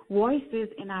her voice is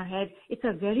in our head, it's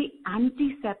a very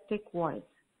antiseptic voice.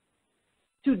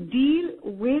 To deal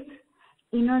with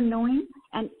inner knowing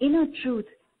and inner truth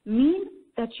means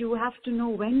that you have to know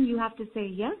when you have to say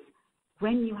yes,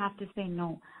 when you have to say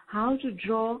no, how to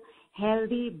draw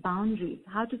healthy boundaries,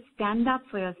 how to stand up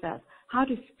for yourself, how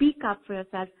to speak up for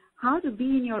yourself, how to be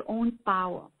in your own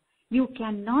power. You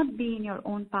cannot be in your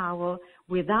own power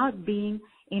without being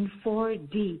in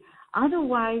 4D.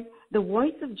 Otherwise, the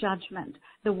voice of judgment,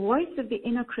 the voice of the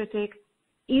inner critic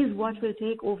is what will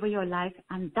take over your life.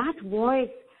 And that voice,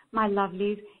 my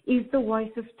lovelies, is the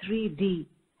voice of 3D.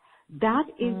 That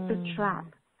is the trap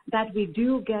that we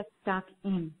do get stuck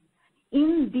in.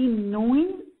 In the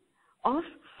knowing of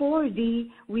 4D,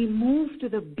 we move to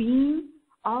the being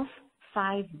of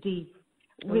 5D.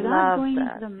 Without going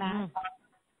into the math,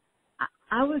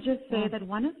 I will just say that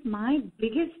one of my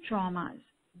biggest traumas,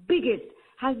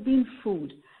 has been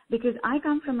food, because I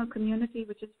come from a community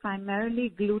which is primarily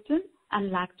gluten and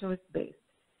lactose based.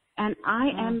 And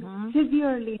I am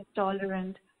severely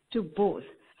intolerant to both.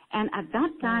 And at that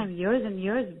time, years and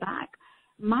years back,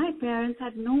 my parents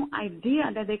had no idea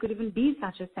that there could even be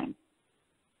such a thing.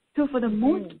 So for the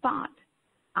most part,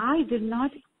 I did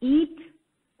not eat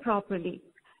properly.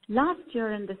 Last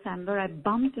year in December, I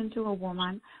bumped into a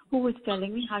woman who was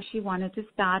telling me how she wanted to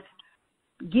start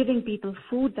giving people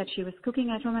food that she was cooking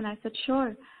at home. And I said,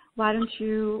 sure, why don't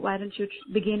you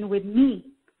begin with me?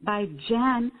 By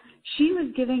Jan, she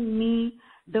was giving me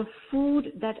the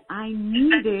food that I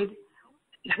needed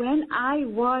when I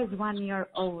was 1 year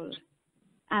old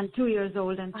and 2 years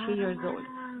old and 3 years old.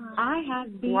 I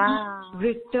have been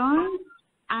returned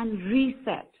and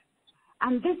reset.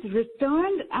 And this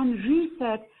returned and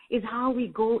reset is how we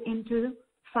go into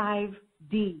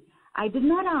 5D. I did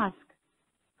not ask.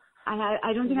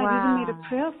 I don't think I've even made a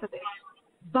prayer for this.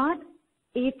 But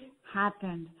it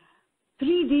happened.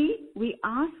 3D, we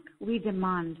ask, we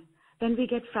demand. Then we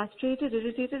get frustrated,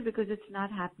 irritated because it's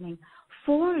not happening.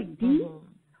 4D,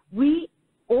 we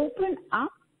open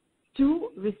up to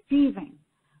receiving.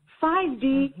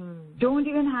 5D, don't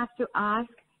even have to ask.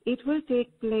 It will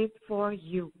take place for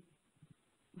you.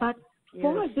 But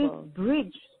for this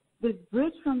bridge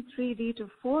from 3D to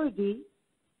 4D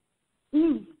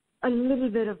is a little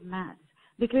bit of math.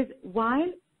 Because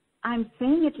while I'm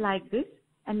saying it like this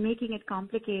and making it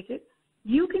complicated,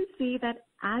 you can see that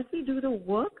as we do the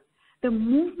work, the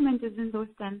movement is in those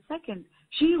 10 seconds.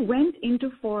 She went into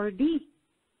 4D.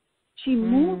 She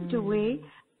moved away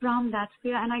from that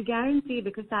sphere. And I guarantee,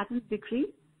 because Saturn's decree,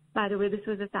 by the way, this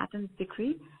was a Saturn's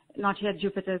decree, not yet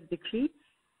Jupiter's decree.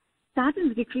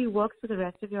 Saturn's decree works for the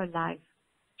rest of your life.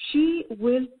 She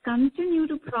will continue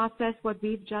to process what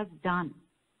we've just done,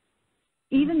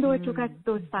 even though it took us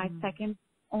those 5 seconds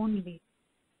only.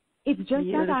 It's just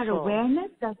that our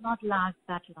awareness does not last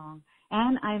that long.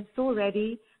 And I'm so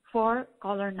ready for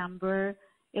caller number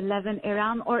 11,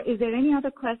 Iram. Or is there any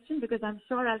other question? Because I'm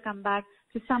sure I'll come back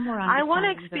to some more understanding. I want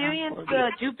to experience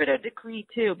the Jupiter decree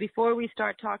too before we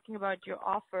start talking about your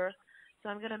offer. So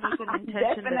I'm going to make an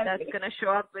intention that that's going to show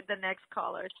up with the next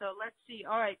caller. So let's see.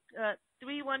 All right.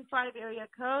 315 area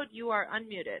code. You are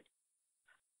unmuted.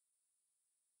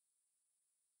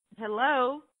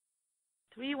 Hello.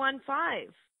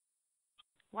 315.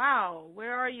 Wow.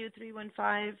 Where are you,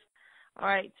 315? All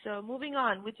right. So moving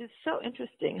on, which is so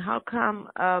interesting. How come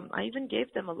I even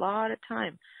gave them a lot of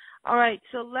time? All right.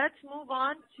 So let's move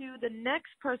on to the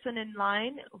next person in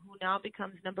line who now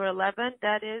becomes number 11.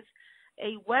 That is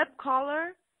a web caller.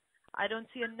 I don't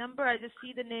see a number. I just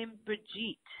see the name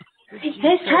Brigitte. It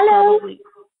says hello. Hi.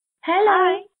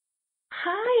 Hello.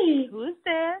 Hi. Who's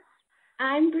this?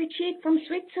 I'm Brigitte from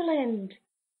Switzerland.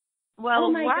 Well,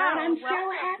 oh my wow. God, I'm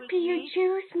so happy you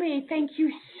choose me. Thank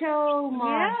you so much.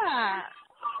 Yeah.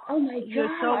 Oh my God.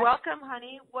 You're so welcome,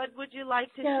 honey. What would you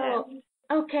like to share?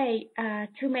 Okay,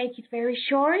 to make it very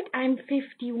short, I'm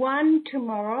 51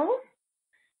 tomorrow.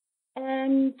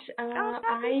 And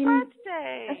happy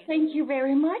birthday. Thank you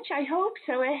very much. I hope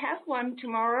so. I have one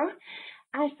tomorrow.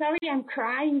 I'm sorry I'm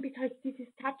crying because this is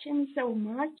touching so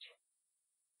much.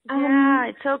 Yeah,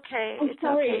 it's okay. It's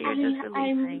sorry. Okay. You're just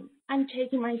releasing. I'm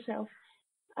taking myself.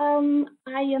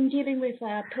 I am dealing with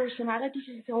a personality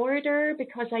disorder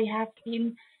because I have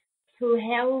been through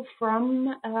hell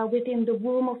from within the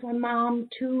womb of my mom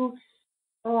to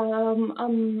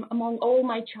among all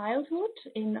my childhood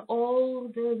in all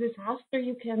the disaster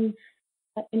you can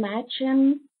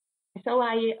imagine. So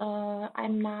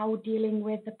I'm now dealing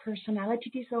with the personality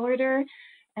disorder,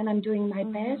 and I'm doing my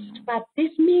best. But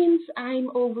this means I'm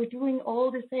overdoing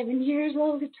all the 7 years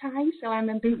all the time. So I'm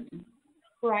a bit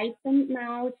frightened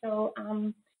now. So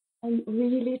I'm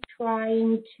really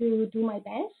trying to do my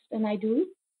best, and I do.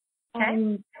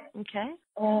 Okay.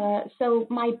 So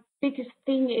my biggest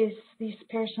thing is this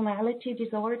personality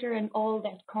disorder and all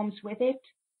that comes with it.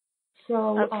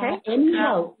 So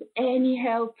any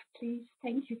help, please.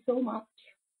 Thank you so much.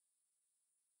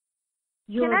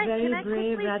 You're very can I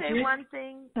brave, quickly Raju. say one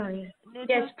thing? Sorry. Nidhu,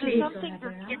 Yes, please. Something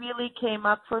just really came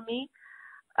up for me.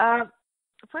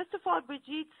 First of all,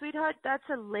 Brigitte, sweetheart, that's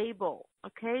a label,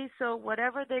 okay? So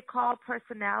whatever they call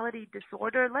personality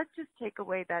disorder, let's just take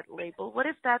away that label. What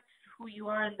if that's who you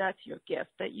are and that's your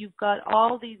gift, that you've got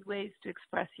all these ways to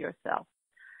express yourself?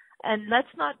 And let's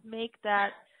not make that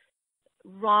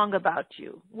wrong about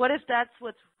you. What if that's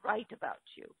what's right about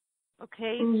you?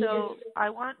 Okay, so I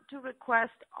want to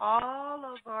request all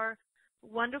of our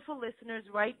wonderful listeners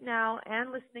right now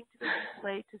and listening to the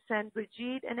replay to send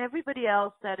Brigitte and everybody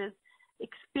else that is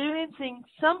experiencing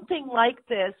something like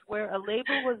this, where a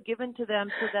label was given to them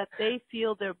so that they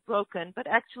feel they're broken, but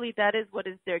actually that is what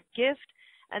is their gift,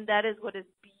 and that is what is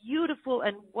beautiful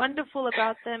and wonderful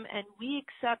about them, and we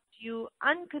accept you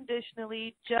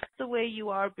unconditionally just the way you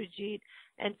are, Brigitte,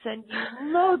 and send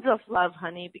you loads of love,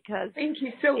 honey, because thank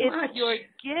you so it's much. your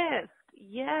gift.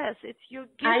 Yes, it's your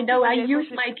gift. I know, I use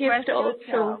my gift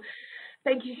also.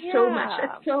 Thank you so much.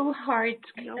 It's so hard.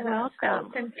 You're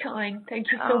welcome. And kind. Thank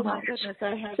you so much. Goodness,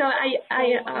 so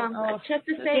I just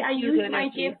to say, I use my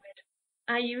gift.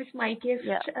 I use my gift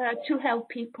to help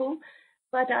people,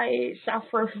 but I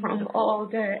suffer from all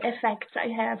the effects I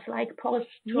have, like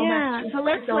post-traumatic so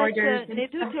let's disorders. Let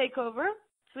Nidhu take over,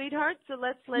 sweetheart. So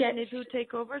let's let Nidhu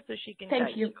take over so she can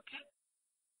Thank you.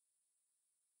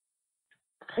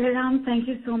 Ram, thank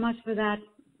you so much for that,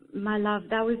 my love.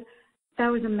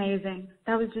 That was amazing.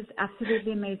 That was just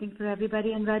absolutely amazing for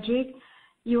everybody. And Rajik,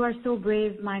 you are so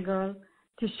brave, my girl,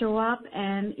 to show up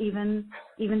and even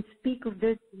speak of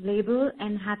this label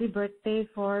and happy birthday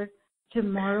for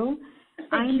tomorrow.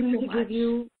 I'm going to give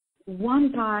you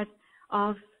one part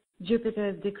of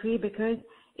Jupiter's decree because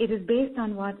it is based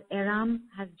on what Aram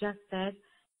has just said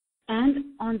and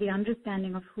on the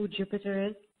understanding of who Jupiter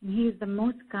is. He is the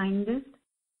most kindest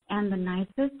and the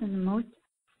nicest and the most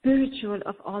spiritual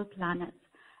of all planets.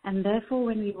 And therefore,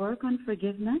 when we work on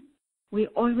forgiveness, we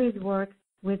always work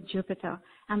with Jupiter.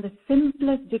 And the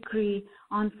simplest decree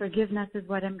on forgiveness is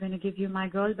what I'm going to give you, my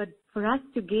girl. But for us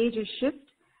to gauge a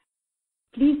shift,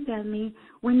 please tell me,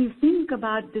 when you think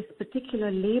about this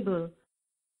particular label,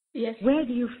 Yes. Where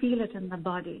do you feel it in the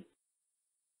body?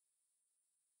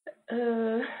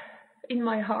 In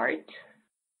my heart.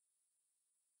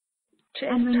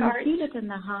 Chest, and when heart. you feel it in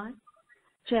the heart,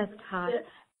 chest, heart.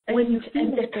 And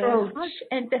the throat,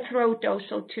 and the throat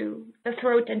also too. The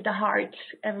throat and the heart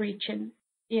region.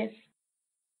 Yes.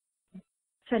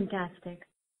 Fantastic.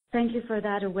 Thank you for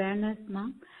that awareness,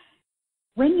 Mom.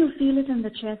 When you feel it in the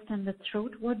chest and the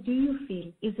throat, what do you feel?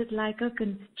 Is it like a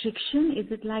constriction? Is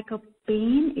it like a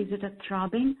pain? Is it a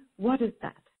throbbing? What is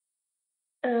that?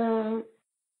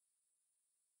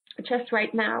 Just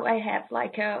right now, I have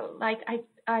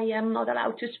I am not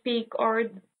allowed to speak or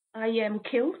I am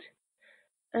killed.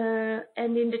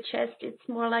 And in the chest, it's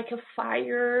more like a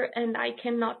fire, and I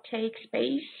cannot take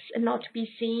space and not be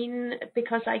seen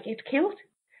because I get killed.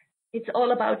 It's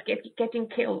all about getting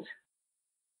killed.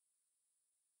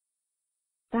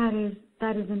 That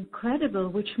is incredible,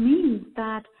 which means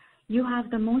that you have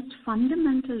the most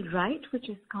fundamental right, which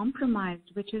is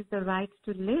compromised, which is the right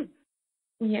to live.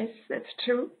 Yes, that's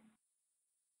true.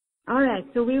 All right,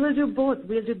 so we will do both.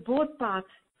 We'll do both parts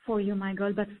for you, my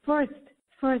girl. But first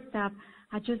up,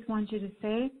 I just want you to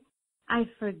say, I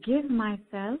forgive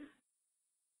myself.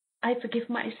 I forgive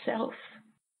myself.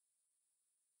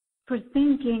 For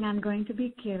thinking I'm going to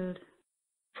be killed.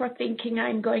 For thinking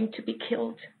I'm going to be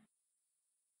killed.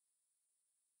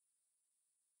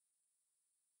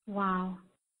 Wow.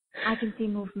 I can see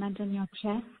movement in your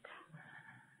chest.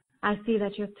 I see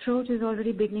that your throat is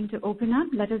already beginning to open up.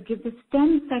 Let us give this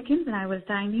 10 seconds and I will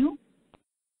time you.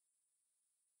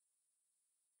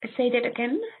 Say that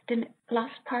again, the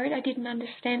last part. I didn't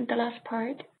understand the last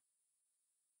part.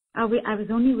 I was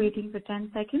only waiting for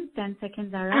 10 seconds. 10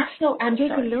 seconds are up. So I'm Take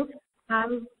sorry. a look.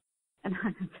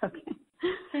 It's okay.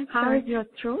 How is your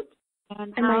throat?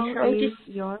 And my throat is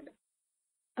your...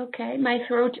 Okay, my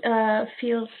throat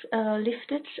feels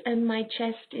lifted and my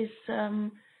chest is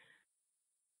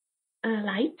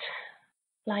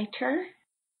lighter,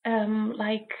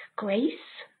 like grace.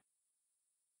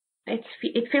 It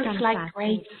feels Fantastic.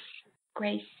 like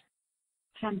grace.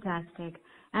 Fantastic.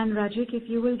 And Rajik, if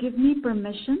you will give me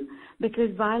permission,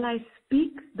 because while I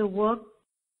speak, the work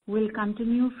will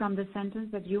continue from the sentence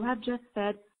that you have just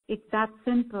said. It's that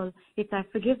simple. It's I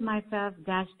forgive myself, ..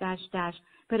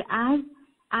 But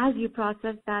as you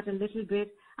process that a little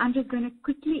bit, I'm just going to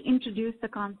quickly introduce the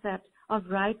concept of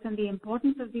rights and the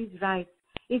importance of these rights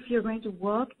if you're going to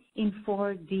work in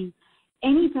 4D.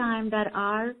 Anytime that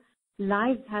our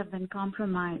lives have been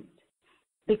compromised,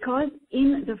 because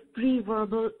in the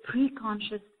pre-verbal,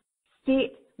 pre-conscious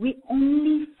state, we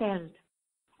only felt.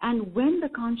 And when the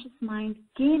conscious mind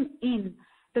came in,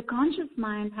 the conscious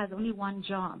mind has only one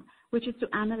job, which is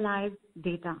to analyze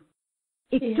data.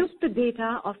 It took the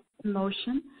data of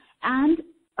emotion and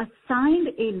assigned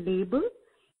a label,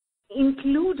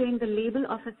 including the label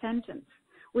of a sentence,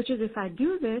 which is if I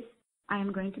do this, I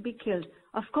am going to be killed.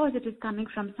 Of course, it is coming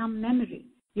from some memory.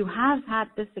 You have had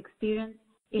this experience.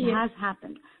 It has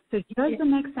happened. So here's the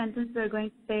next sentence we're going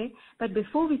to say. But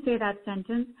before we say that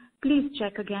sentence, please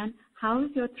check again. How is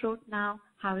your throat now?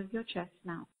 How is your chest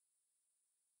now?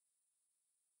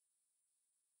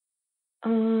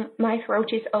 My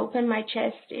throat is open. My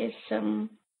chest is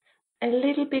a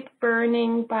little bit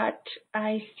burning, but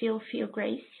I still feel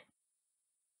grace.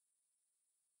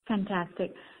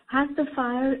 Fantastic. Has the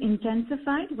fire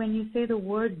intensified? When you say the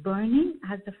word burning,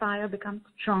 has the fire become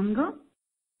stronger?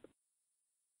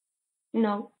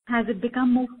 No. Has it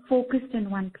become more focused in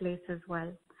one place as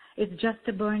well? It's just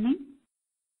a burning?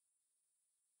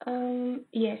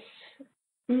 Yes.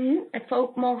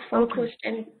 More focused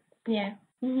and yeah.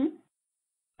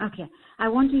 Okay. I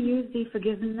want to use the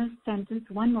forgiveness sentence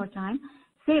one more time.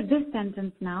 Say this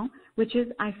sentence now, which is,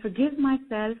 I forgive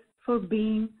myself for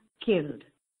being killed.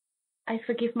 I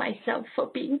forgive myself for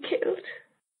being killed.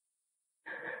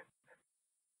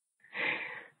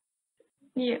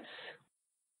 Yes.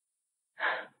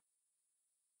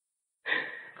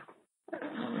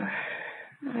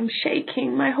 I'm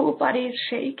shaking. My whole body is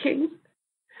shaking.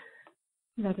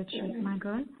 Let it shake, my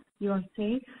girl. You are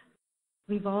safe.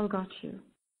 We've all got you.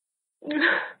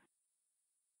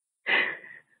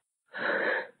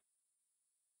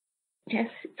 Yes,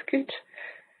 it's good.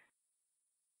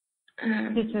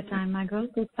 Take your time, my girl.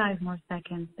 Take 5 more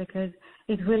seconds because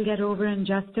it will get over in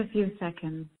just a few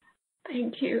seconds.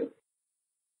 Thank you.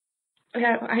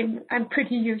 Yeah, I'm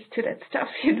pretty used to that stuff,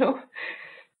 you know.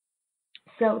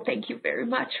 So thank you very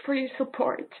much for your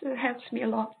support. It helps me a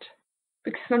lot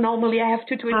because normally I have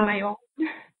to do it on my own.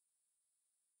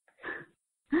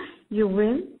 You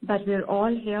will, but we're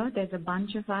all here. There's a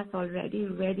bunch of us already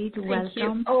ready to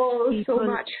welcome people so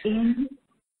much. in.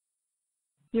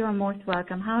 You are most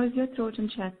welcome. How is your throat and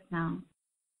chest now?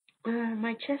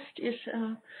 My chest is,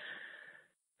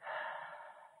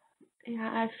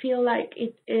 I feel like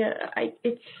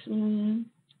it's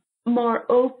more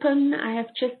open. I have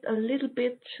just a little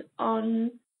bit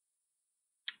on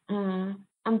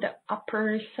the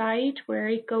upper side where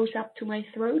it goes up to my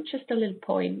throat, just a little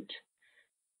point.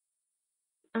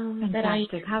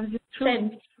 Fantastic. How's your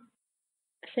throat?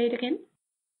 Say it again.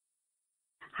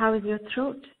 How is your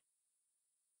throat?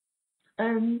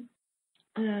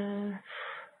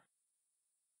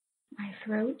 My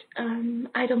throat.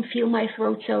 I don't feel my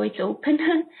throat, so it's open.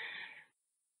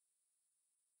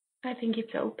 I think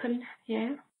it's open.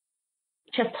 Yeah.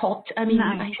 Just hot. I mean,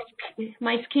 nice.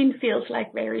 my skin feels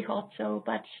like very hot. So,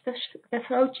 but the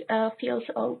throat feels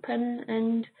open,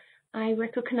 and I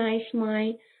recognize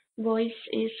my voice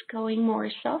is going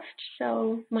more soft.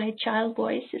 So my child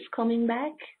voice is coming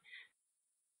back.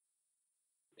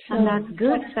 So, and that's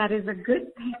good. That is a good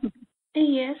thing.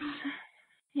 Yes.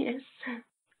 Yes.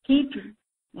 Heat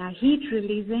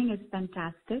releasing is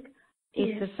fantastic.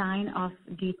 It's a sign of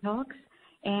detox.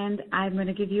 And I'm going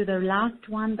to give you the last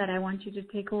one that I want you to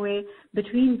take away.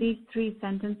 Between these 3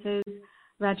 sentences,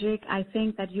 Rajik, I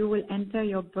think that you will enter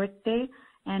your birthday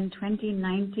and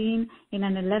 2019 in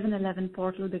an 1111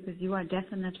 portal because you are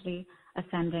definitely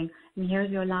ascending. And here's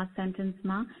your last sentence,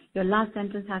 Ma. Your last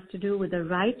sentence has to do with the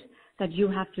right that you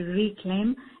have to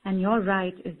reclaim. And your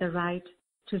right is the right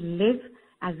to live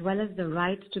as well as the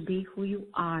right to be who you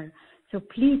are. So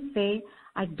please say,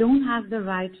 I don't have the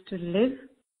right to live.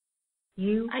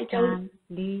 You can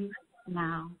leave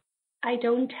now. I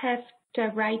don't have the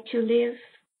right to live.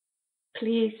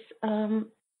 Please,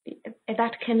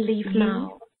 that can leave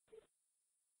now.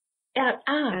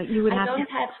 I don't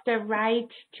have the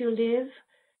right to live.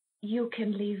 You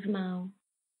can leave now.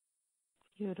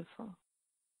 Beautiful.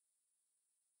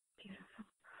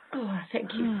 Oh,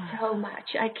 thank you so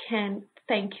much. I can't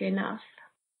thank you enough.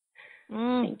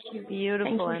 Thank you.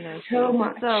 Beautiful thank energy. You so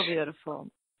much. So beautiful.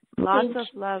 Lots of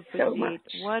love, Brigitte.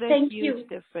 What a huge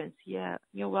difference. Yeah,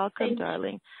 you're welcome,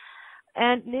 darling.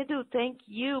 And Nidhu, thank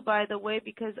you, by the way,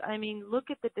 because, I mean, look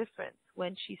at the difference.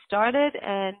 When she started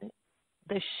and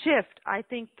the shift, I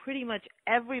think pretty much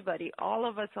everybody, all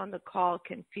of us on the call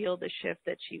can feel the shift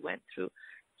that she went through.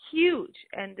 Huge.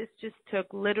 And this just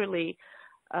took literally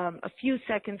a few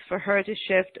seconds for her to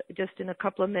shift, just in a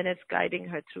couple of minutes, guiding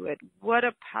her through it. What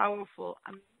a powerful,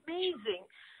 amazing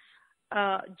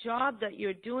job that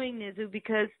you're doing, Nidhu,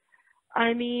 because,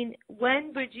 I mean,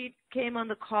 when Brigitte came on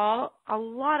the call, a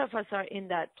lot of us are in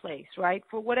that place, right?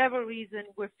 For whatever reason,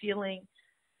 we're feeling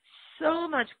so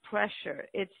much pressure.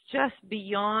 It's just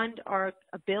beyond our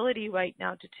ability right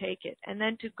now to take it. And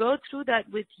then to go through that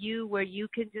with you, where you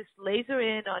can just laser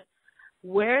in on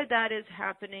where that is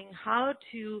happening, how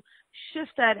to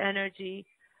shift that energy,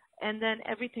 and then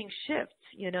everything shifts,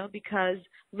 you know, because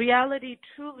reality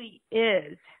truly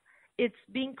is. It's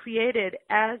being created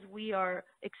as we are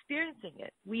experiencing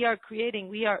it. We are creating,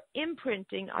 we are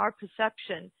imprinting our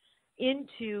perception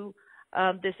into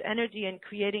this energy and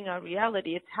creating our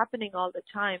reality. It's happening all the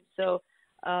time. So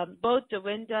both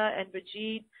Dewinda and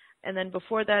Brigitte, and then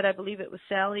before that, I believe it was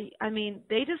Sally, I mean,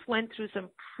 they just went through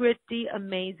some pretty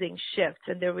amazing shifts,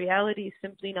 and their reality is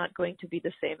simply not going to be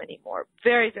the same anymore.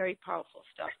 Very, very powerful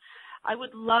stuff. I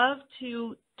would love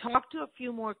to talk to a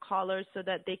few more callers so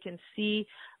that they can see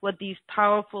what these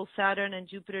powerful Saturn and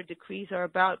Jupiter decrees are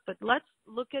about. But let's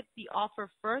look at the offer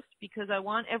first, because I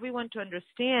want everyone to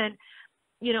understand,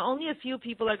 you know, only a few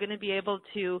people are going to be able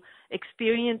to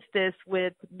experience this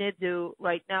with Nidhu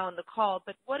right now on the call.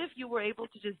 But what if you were able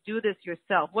to just do this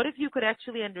yourself? What if you could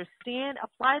actually understand,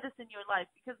 apply this in your life?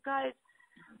 Because, guys,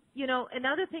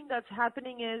 another thing that's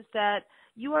happening is that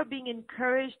you are being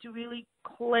encouraged to really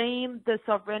claim the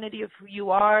sovereignty of who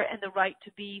you are and the right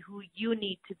to be who you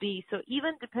need to be. So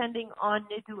even depending on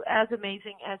Nidhu, as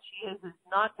amazing as she is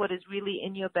not what is really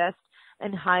in your best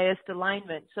and highest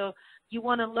alignment. So you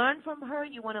want to learn from her.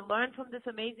 You want to learn from this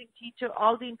amazing teacher,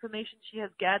 all the information she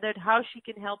has gathered, how she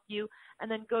can help you,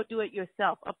 and then go do it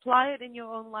yourself. Apply it in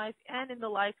your own life and in the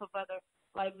lives of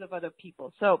other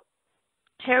people. So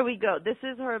here we go. This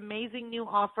is her amazing new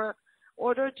offer.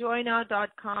 Order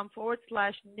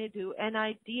joynow.com/Nidhu,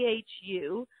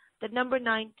 Nidhu, the number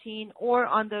 19, or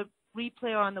on the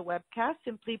replay or on the webcast,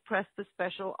 simply press the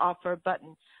special offer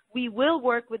button. We will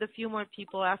work with a few more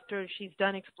people after she's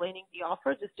done explaining the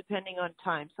offer, just depending on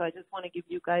time. So I just want to give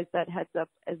you guys that heads up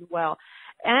as well.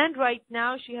 And right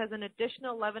now she has an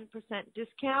additional 11%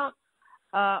 discount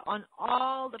on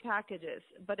all the packages,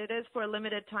 but it is for a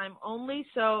limited time only.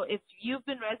 So if you've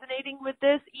been resonating with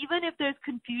this, even if there's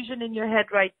confusion in your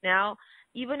head right now,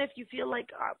 even if you feel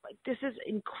like, this is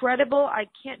incredible, I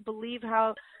can't believe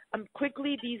how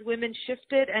quickly these women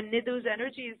shifted, and Nidhu's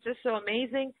energy is just so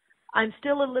amazing, I'm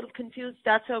still a little confused,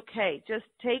 that's okay. Just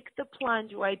take the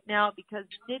plunge right now, because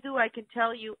Nidhu, I can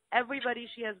tell you, everybody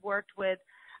she has worked with,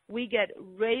 we get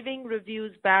raving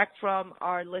reviews back from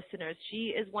our listeners. She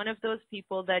is one of those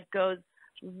people that goes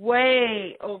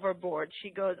way overboard. She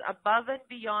goes above and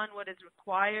beyond what is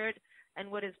required and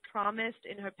what is promised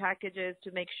in her packages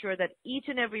to make sure that each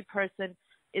and every person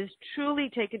is truly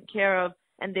taken care of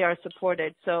and they are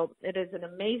supported. So it is an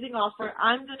amazing offer.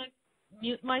 I'm going to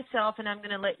mute myself and I'm going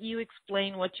to let you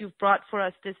explain what you've brought for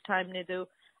us this time, Nidhu.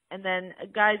 And then,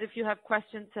 guys, if you have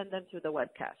questions, send them through the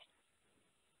webcast.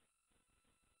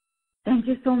 Thank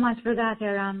you so much for that,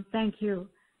 Aram. Thank you.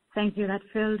 Thank you. That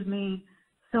filled me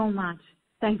so much.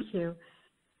 Thank you.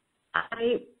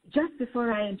 Just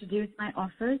before I introduce my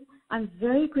offers, I'm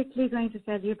very quickly going to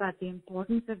tell you about the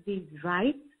importance of these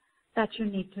rights that you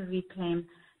need to reclaim.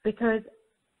 Because,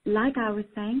 like I was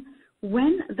saying,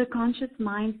 when the conscious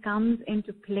mind comes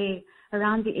into play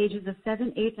around the ages of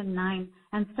 7, 8, and 9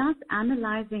 and starts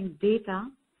analyzing data,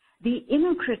 the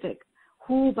inner critic,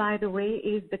 who, by the way,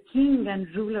 is the king and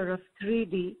ruler of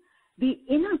 3D, the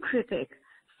inner critic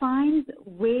finds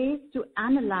ways to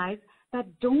analyze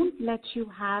that don't let you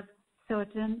have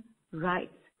certain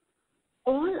rights.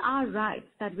 All our rights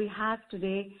that we have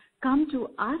today come to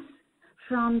us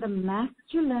from the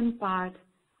masculine part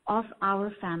of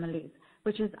our families,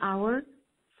 which is our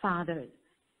fathers.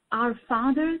 Our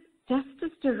fathers'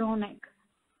 testosteronic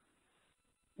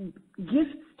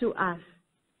gifts to us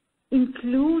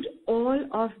include all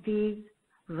of these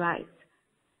rights.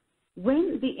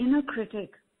 When the inner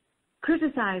critic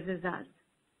criticizes us,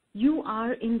 you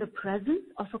are in the presence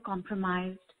of a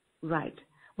compromised right.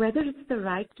 Whether it's the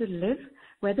right to live,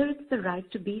 whether it's the right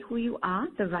to be who you are,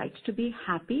 the right to be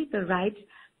happy, the right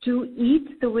to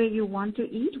eat the way you want to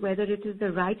eat, whether it is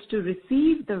the right to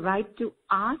receive, the right to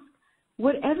ask,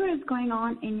 whatever is going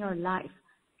on in your life,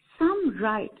 some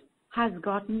right has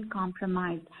gotten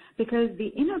compromised because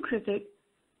the inner critic,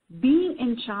 being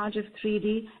in charge of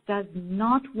 3D, does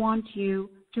not want you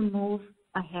to move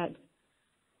ahead.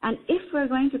 And if we're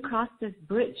going to cross this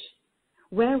bridge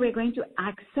where we're going to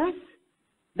access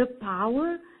the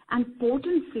power and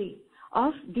potency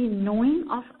of the knowing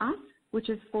of us, which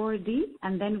is 4D,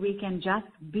 and then we can just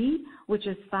be, which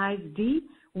is 5D,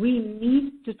 we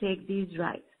need to take these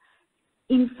rights.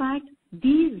 In fact,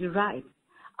 these rights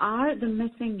are the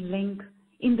missing link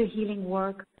in the healing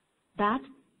work that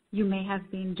you may have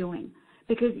been doing.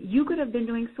 Because you could have been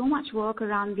doing so much work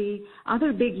around the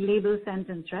other big label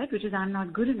sentence, right, which is I'm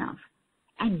not good enough.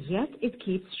 And yet it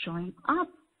keeps showing up.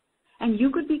 And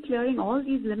you could be clearing all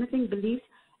these limiting beliefs,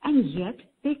 and yet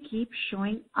they keep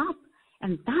showing up.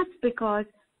 And that's because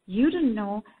you didn't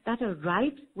know that a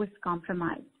right was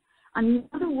compromised.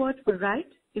 Another word for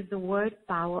right is the word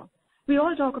power. We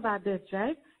all talk about this,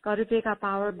 right? Got to take our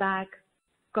power back,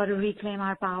 got to reclaim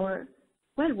our power.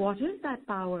 Well, what is that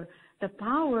power? The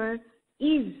power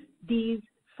is these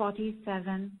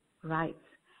 47 rights.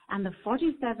 And the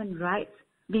 47 rights,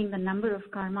 being the number of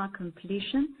karma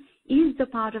completion, is the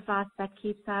part of us that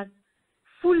keeps us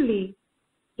fully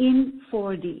in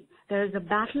 4D. There is a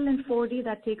battle in 4D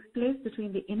that takes place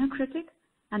between the inner critic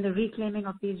and the reclaiming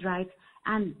of these rights.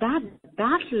 And that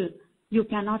battle you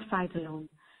cannot fight alone.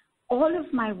 All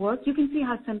of my work, you can see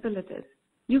how simple it is.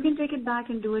 You can take it back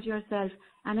and do it yourself.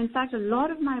 And in fact, a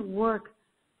lot of my work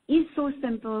is so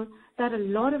simple that a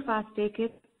lot of us take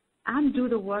it and do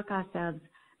the work ourselves.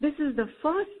 This is the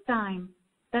first time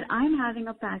that I'm having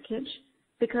a package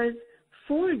because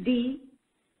 4D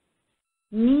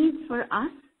needs for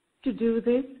us to do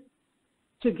this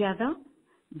together,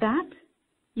 that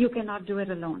you cannot do it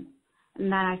alone. And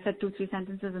then I said 2-3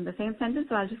 sentences in the same sentence,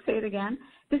 so I'll just say it again.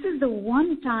 This is the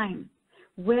one time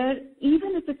where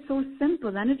even if it's so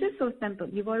simple, and it is so simple,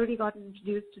 you've already gotten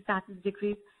introduced to Saturn's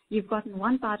decrees, you've gotten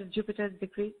one part of Jupiter's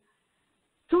decree,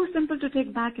 so simple to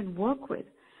take back and work with.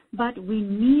 But we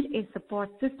need a support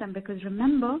system because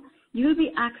remember, you'll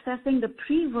be accessing the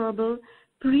pre-verbal,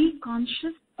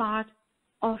 pre-conscious part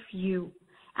of you.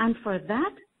 And for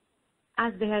that,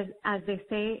 as they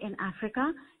say in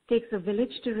Africa, takes a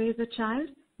village to raise a child,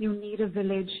 you need a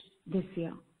village this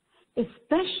year.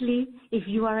 Especially if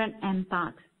you are an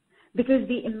empath. Because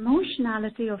the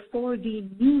emotionality of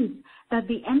 4D means that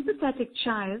the empathetic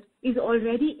child is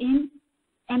already in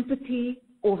empathy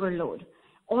overload,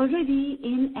 already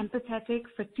in empathetic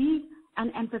fatigue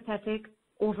and empathetic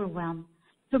overwhelm.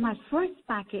 So my first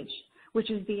package,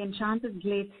 which is the Enchanted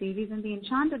Glade series, and the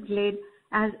Enchanted Glade,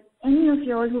 as any of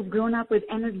you all who've grown up with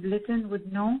Enid Blyton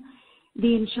would know,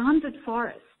 the Enchanted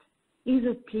Forest is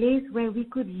a place where we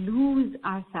could lose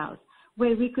ourselves,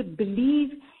 where we could believe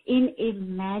in a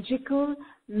magical,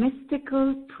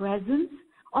 mystical presence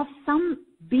of some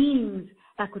beings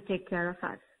that could take care of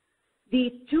us.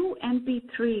 The 2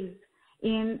 MP3s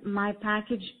in my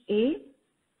package A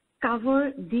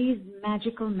cover these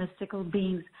magical, mystical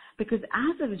beings because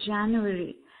as of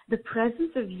January, the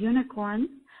presence of unicorns,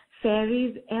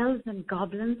 fairies, elves, and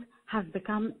goblins have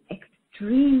become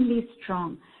extremely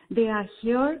strong. They are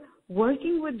here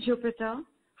working with Jupiter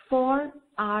for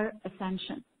our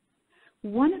ascension.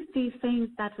 One of these things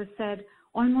that was said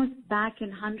almost back in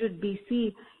 100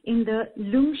 BC in the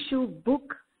Lung Shu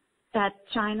book that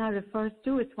China refers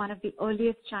to, it's one of the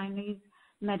earliest Chinese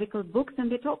medical books,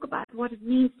 and they talk about what it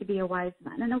means to be a wise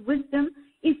man. And a wisdom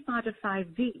is part of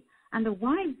 5D. And the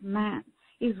wise man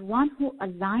is one who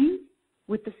aligns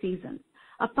with the seasons.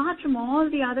 Apart from all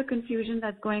the other confusion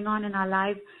that's going on in our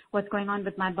lives, what's going on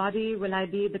with my body, will I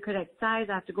be the correct size,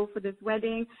 I have to go for this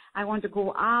wedding, I want to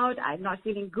go out, I'm not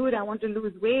feeling good, I want to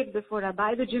lose weight before I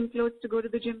buy the gym clothes to go to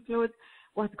the gym clothes,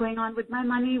 what's going on with my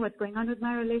money, what's going on with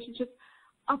my relationships.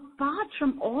 Apart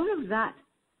from all of that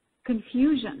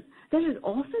confusion, there is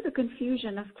also the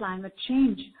confusion of climate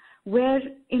change, where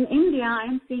in India I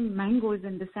am seeing mangoes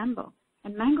in December,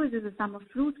 and mangoes is a summer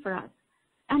fruit for us.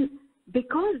 And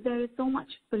because there is so much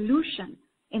pollution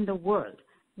in the world,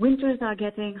 winters are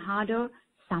getting harder,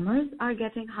 summers are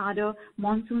getting harder,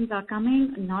 monsoons are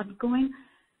coming, not going.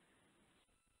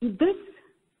 This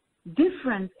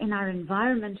difference in our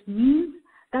environment means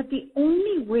that the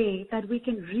only way that we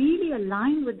can really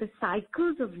align with the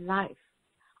cycles of life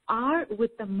are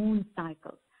with the moon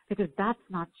cycle, because that's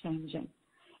not changing.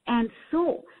 And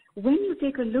so when you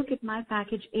take a look at my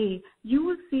package A, you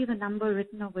will see the number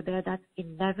written over there, that's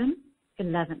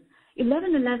 1111.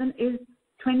 1111 is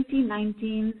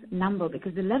 2019's number,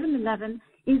 because 1111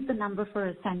 is the number for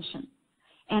ascension.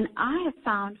 And I have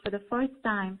found for the first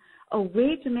time a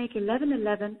way to make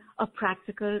 1111 a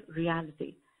practical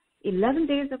reality. 11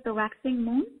 days of the waxing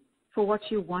moon for what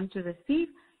you want to receive,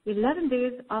 11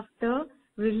 days of the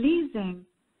releasing,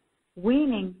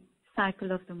 waning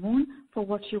cycle of the moon for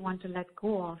what you want to let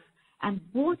go of. And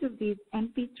both of these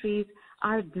MP3s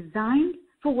are designed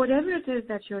for whatever it is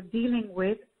that you're dealing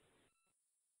with.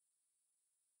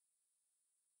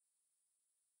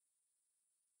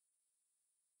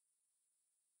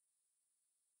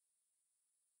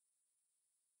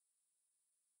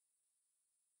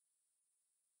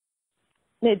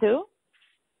 Nidhu?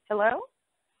 Hello?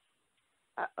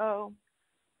 Uh-oh.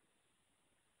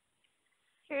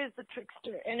 Here's the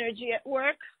trickster energy at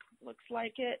work. Looks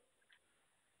like it.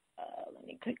 Let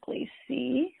me quickly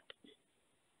see.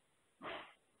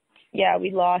 Yeah, we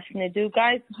lost Nidhu.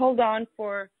 Guys, hold on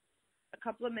for a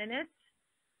couple of minutes.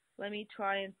 Let me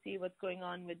try and see what's going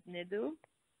on with Nidhu.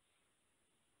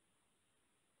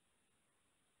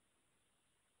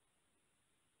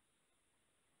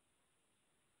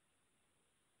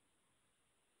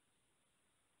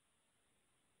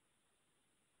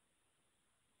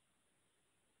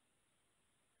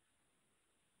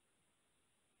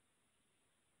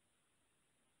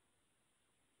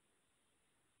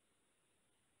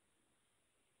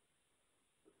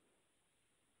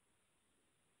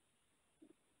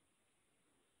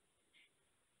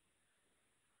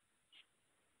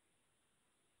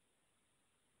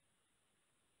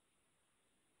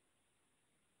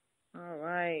 All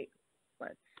right,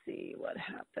 let's see what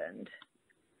happened.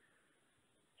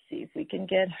 See if we can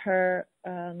get her.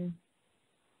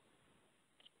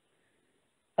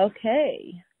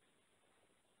 Okay.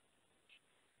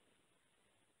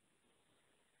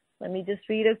 Let me just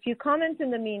read a few comments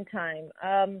in the meantime.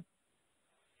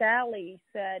 Sally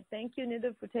said, thank you,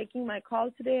 Nidhu, for taking my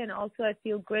call today. And also, I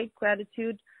feel great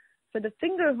gratitude for the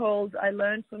finger holds I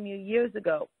learned from you years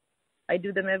ago. I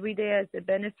do them every day as they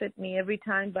benefit me every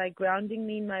time by grounding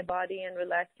me in my body and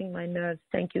relaxing my nerves.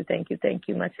 Thank you, thank you, thank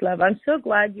you. Much love. I'm so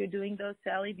glad you're doing those,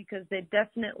 Sally, because they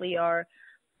definitely are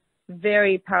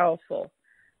very powerful.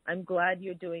 I'm glad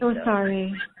you're doing those. So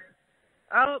sorry.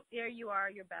 Oh, there you are.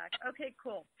 You're back. Okay,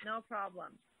 cool. No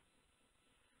problem.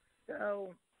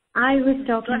 So I was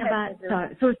talking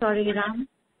about, so sorry, Ram.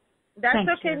 That's Thank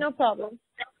okay, you. no problem.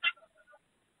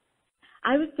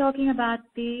 I was talking about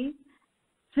the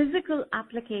physical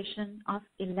application of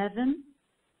 11-11.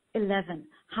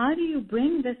 How do you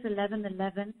bring this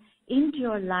 11-11 into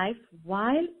your life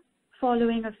while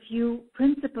following a few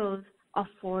principles of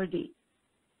 4D?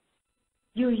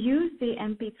 You use the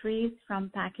MP3s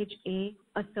from package A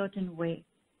a certain way,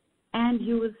 and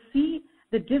you will see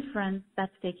the difference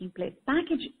that's taking place.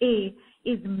 Package A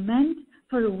is meant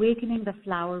for awakening the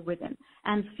flower within,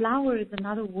 and flower is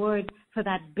another word for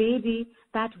that baby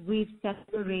that we've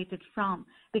separated from,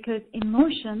 because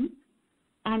emotions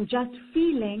and just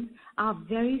feelings are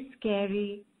very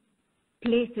scary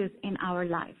places in our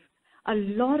life. A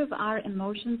lot of our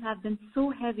emotions have been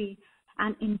so heavy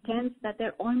and intense that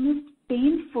they're almost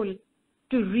painful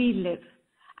to relive.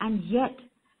 And yet,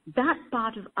 that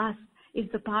part of us is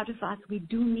the part of us we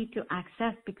do need to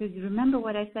access, because you remember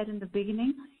what I said in the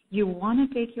beginning? You want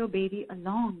to take your baby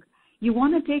along. You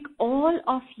want to take all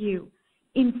of you.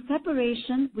 In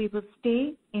separation, we will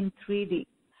stay in 3D.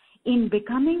 In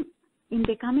becoming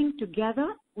together,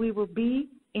 we will be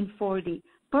in 4D.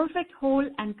 Perfect, whole,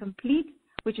 and complete,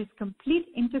 which is complete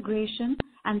integration,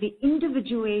 and the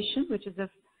individuation, which is a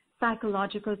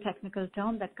psychological technical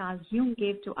term that Carl Jung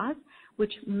gave to us,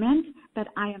 which meant that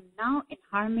I am now in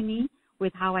harmony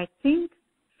with how I think,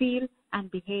 feel, and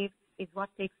behave, is what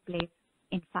takes place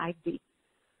in 5D.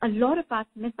 A lot of us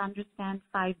misunderstand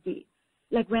 5D.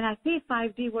 Like when I say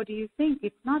 5D, what do you think?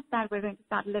 It's not that we're going to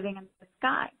start living in the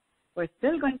sky. We're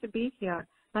still going to be here,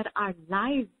 but our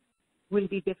lives will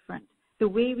be different. The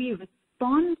way we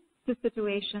respond to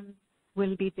situations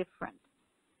will be different.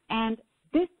 And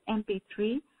this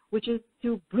MP3, which is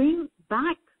to bring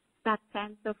back that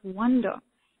sense of wonder,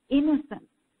 innocence,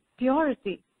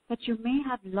 purity that you may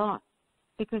have lost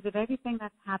because of everything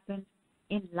that's happened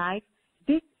in life,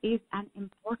 this is an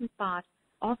important part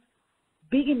of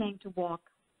beginning to walk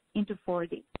into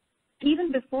 4D.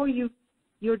 Even before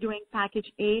you're doing package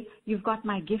A, you've got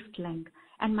my gift link.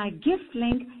 And my gift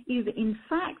link is, in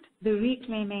fact, the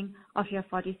reclaiming of your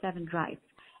 47 rights.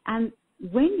 And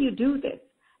when you do this,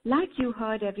 like you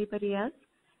heard everybody else,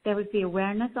 there was the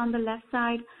awareness on the left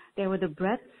side, there were the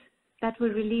breaths that were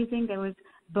releasing, there was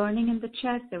burning in the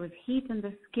chest, there was heat in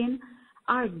the skin.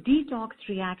 Our detox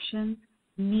reactions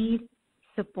need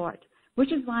support,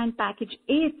 which is why in package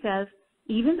A itself,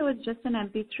 even though it's just an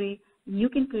MP3, you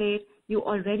can play it. You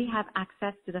already have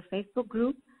access to the Facebook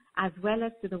group as well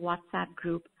as to the WhatsApp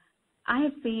group. I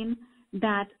have seen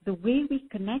that the way we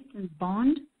connect and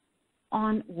bond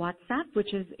on WhatsApp,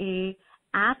 which is a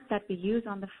app that we use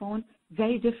on the phone,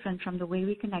 very different from the way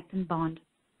we connect and bond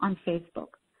on Facebook.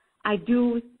 I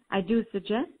do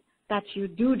suggest that you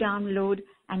do download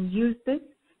and use this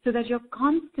so that you're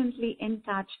constantly in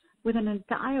touch with an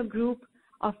entire group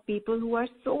of people who are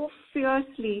so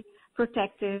fiercely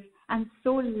protective and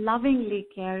so lovingly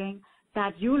caring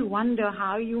that you'll wonder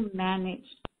how you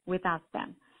managed without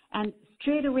them. And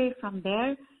straight away from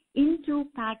there into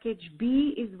package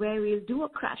B is where we'll do a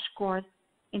crash course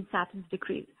in Saturn's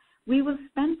decrees. We will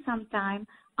spend some time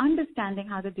understanding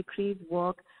how the decrees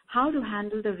work, how to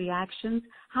handle the reactions,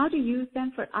 how to use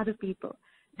them for other people.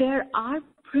 There are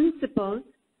principles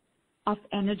of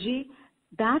energy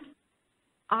that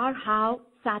are how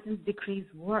Saturn's decrees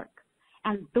work.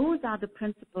 And those are the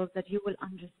principles that you will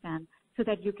understand so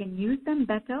that you can use them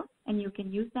better, and you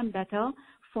can use them better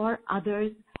for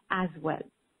others as well.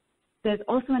 There's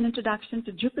also an introduction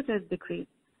to Jupiter's decrees,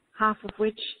 half of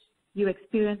which you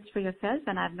experienced for yourself,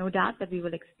 and I have no doubt that we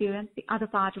will experience the other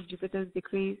part of Jupiter's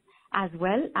decrees as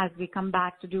well as we come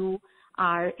back to do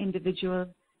our individual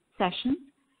sessions.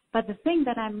 But the thing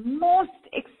that I'm most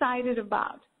excited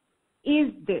about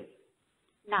is this.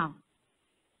 Now,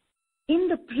 in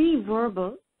the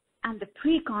pre-verbal and the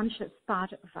pre-conscious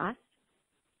part of us,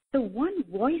 the one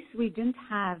voice we didn't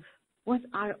have was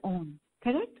our own,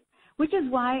 correct? Which is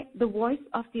why the voice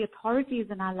of the authorities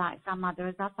in our lives, our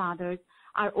mothers, our fathers,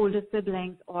 our older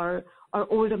siblings, or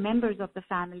older members of the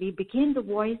family became the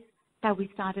voice that we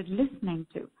started listening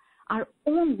to. Our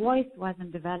own voice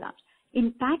wasn't developed.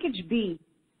 In package B,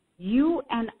 you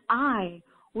and I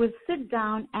will sit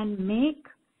down and make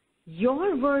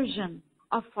your version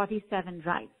of 47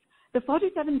 rights. The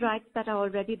 47 rights that are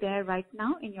already there right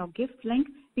now in your gift link,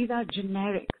 these are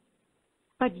generic.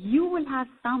 But you will have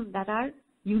some that are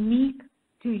unique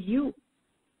to you.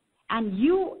 And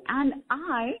you and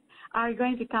I are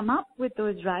going to come up with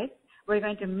those rights. We're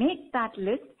going to make that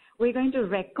list. We're going to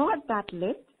record that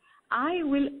list. I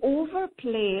will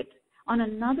overplay it on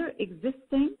another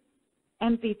existing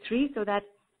MP3 so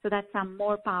that some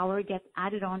more power gets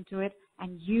added onto it,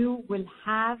 and you will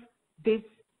have this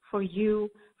for you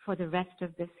for the rest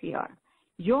of this year.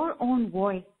 Your own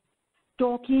voice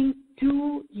talking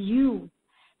to you,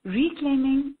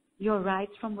 reclaiming your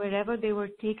rights from wherever they were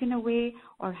taken away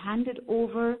or handed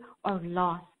over or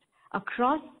lost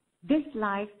across this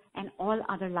life and all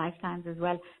other lifetimes as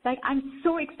well. Like, I'm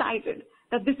so excited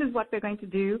that this is what we're going to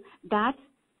do, that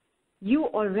you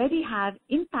already have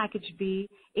in package B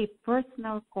a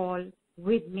personal call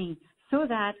with me so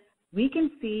that we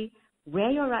can see where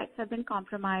your rights have been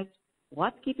compromised,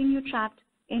 what's keeping you trapped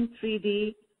in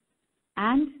 3D,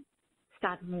 and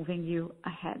start moving you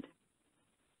ahead.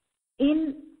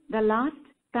 In the last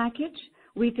package,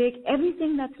 we take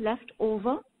everything that's left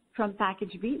over from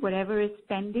package B, whatever is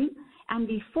pending, and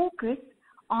we focus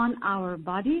on our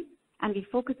bodies and we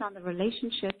focus on the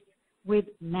relationships with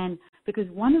men. Because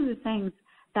one of the things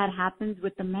that happens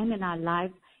with the men in our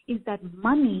lives is that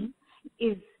money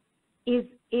is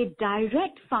a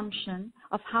direct function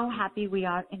of how happy we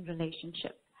are in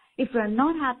relationships. If we're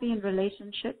not happy in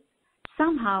relationships,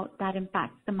 somehow that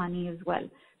impacts the money as well.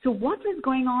 So what is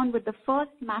going on with the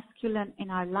first masculine in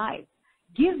our lives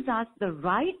gives us the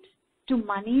right to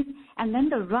monies and then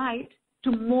the right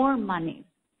to more money.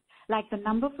 Like the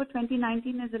number for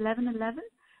 2019 is 1111,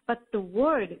 but the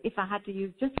word, if I had to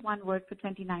use just one word for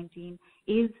 2019,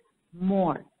 is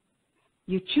more.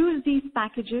 You choose these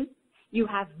packages, you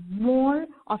have more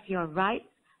of your rights,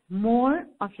 more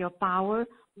of your power,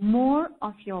 more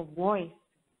of your voice.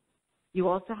 You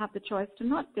also have the choice to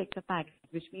not take the package,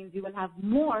 which means you will have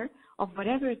more of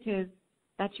whatever it is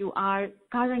that you are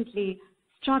currently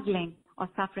struggling or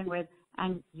suffering with,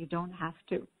 and you don't have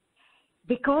to.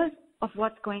 Because of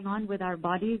what's going on with our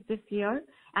bodies this year,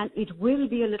 and it will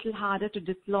be a little harder to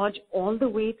dislodge all the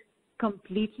weight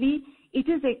completely, it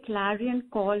is a clarion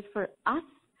call for us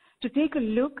to take a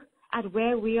look at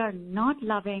where we are not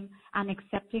loving and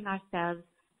accepting ourselves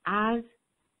as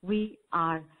we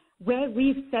are, where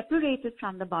we've separated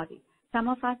from the body. Some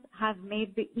of us have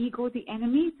made the ego the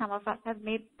enemy. Some of us have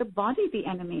made the body the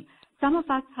enemy. Some of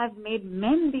us have made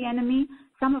men the enemy.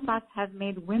 Some of us have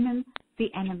made women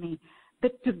the enemy. The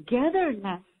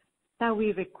togetherness that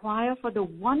we require for the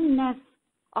oneness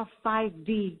of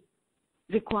 5D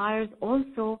requires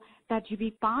also that you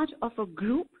be part of a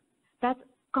group that's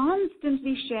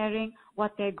constantly sharing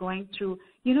what they're going through.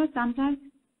 You know, sometimes,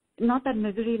 not that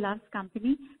misery loves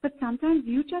company, but sometimes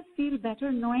you just feel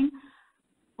better knowing,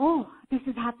 oh, this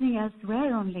is happening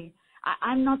elsewhere only.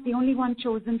 I'm not the only one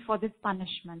chosen for this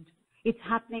punishment. It's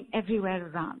happening everywhere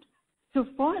around. So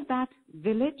for that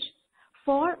village,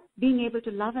 for being able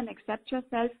to love and accept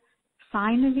yourself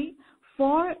finally,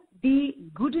 for the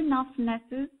good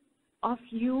enougghnesses of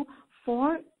you,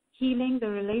 for healing the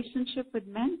relationship with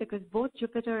men, because both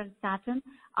Jupiter and Saturn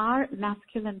are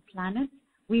masculine planets,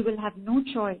 we will have no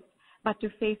choice but to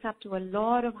face up to a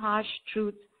lot of harsh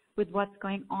truths with what's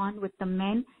going on with the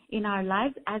men in our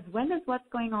lives, as well as what's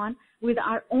going on with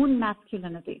our own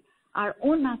masculinity. Our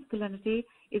own masculinity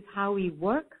is how we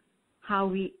work, how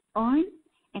we earn,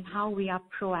 and how we are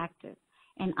proactive.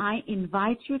 And I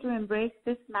invite you to embrace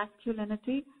this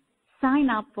masculinity. Sign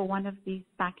up for one of these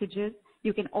packages.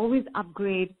 You can always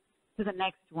upgrade to the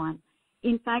next one.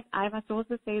 In fact, I must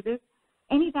also say this.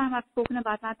 Anytime I've spoken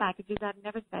about my packages, I've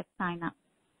never said sign up.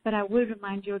 But I will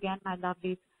remind you again, my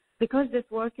lovelies, because this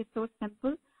work is so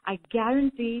simple, I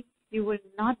guarantee you will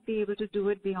not be able to do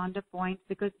it beyond a point,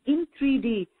 because in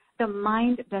 3D, the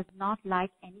mind does not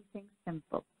like anything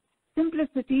simple.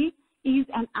 Simplicity is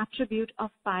an attribute of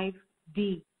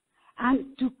 5D. And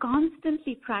to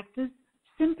constantly practice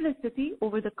simplicity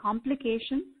over the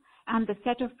complications and the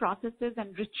set of processes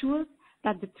and rituals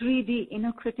that the 3D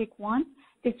inner critic wants,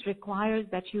 this requires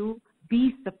that you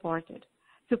be supported.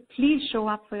 So please show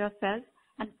up for yourself,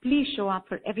 and please show up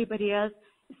for everybody else,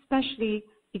 especially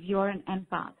if you're an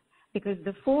empath, because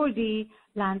the 4D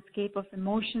landscape of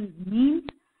emotions means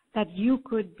that you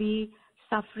could be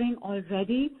suffering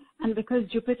already, and because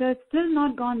Jupiter has still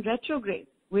not gone retrograde,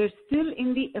 we're still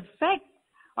in the effects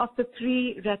of the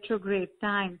 3 retrograde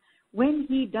time. When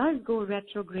he does go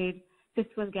retrograde, this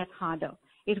will get harder.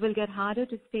 It will get harder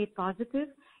to stay positive.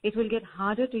 It will get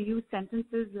harder to use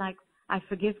sentences like, I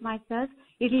forgive myself,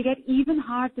 it'll get even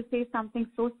hard to say something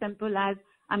so simple as,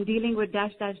 I'm dealing with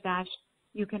dash, dash, dash.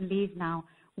 You can leave now.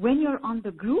 When you're on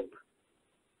the group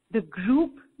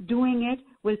doing it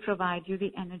will provide you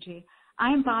the energy.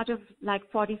 I'm part of like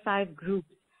 45 groups.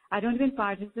 I don't even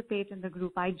participate in the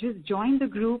group. I just join the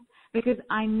group because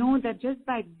I know that just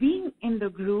by being in the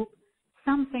group,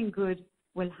 something good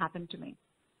will happen to me.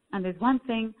 And there's one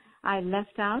thing I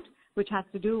left out, which has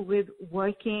to do with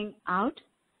working out,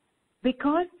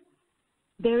 because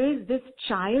there is this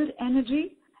child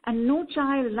energy, and no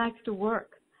child likes to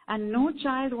work, and no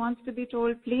child wants to be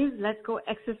told, please, let's go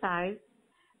exercise.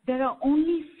 There are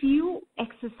only few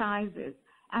exercises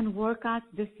and workouts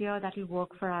this year that will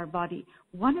work for our body.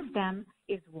 One of them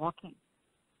is walking.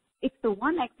 It's the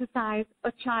one exercise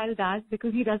a child does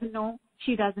because he doesn't know,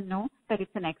 she doesn't know that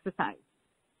it's an exercise.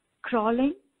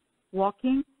 Crawling,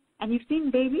 walking, and you've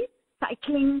seen babies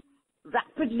cycling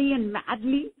rapidly and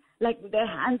madly, like their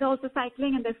hands are also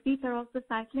cycling and their feet are also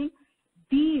cycling.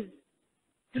 These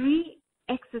three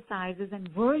exercises and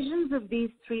versions of these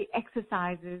three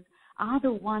exercises are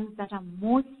the ones that are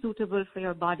most suitable for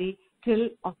your body till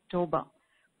October.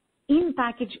 In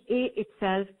package A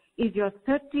itself is your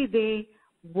 30-day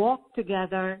walk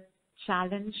together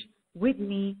challenge with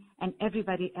me and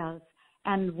everybody else.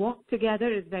 And walk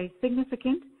together is very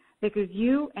significant because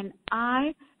you and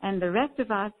I and the rest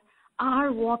of us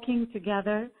are walking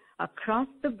together across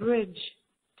the bridge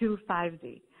to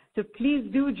 5D. So please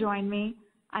do join me.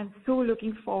 I'm so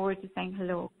looking forward to saying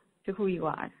hello to who you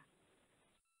are.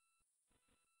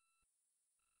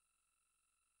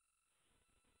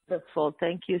 Wonderful.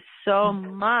 Thank you so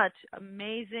much.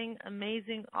 Amazing,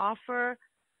 amazing offer.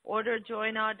 Order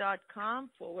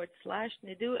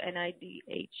joinnow.com/Nidhu,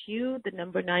 Nidhu, the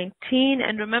number 19.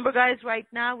 And remember, guys, right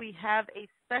now we have a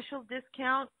special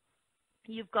discount.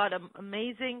 You've got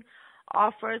amazing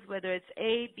offers, whether it's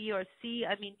A, B, or C.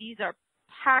 I mean, these are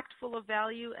packed full of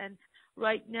value. And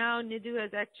right now, Nidhu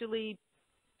has actually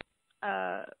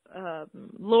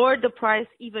lowered the price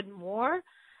even more.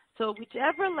 So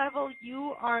whichever level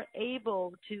you are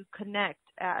able to connect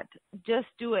at, just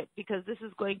do it, because this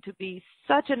is going to be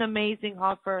such an amazing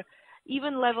offer.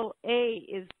 Even level A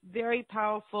is very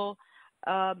powerful.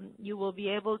 You will be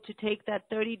able to take that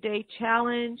 30-day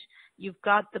challenge. You've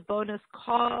got the bonus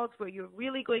calls where you're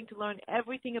really going to learn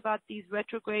everything about these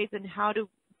retrogrades and how to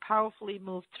powerfully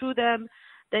move through them.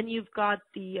 Then you've got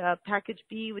the package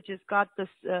B, which has got the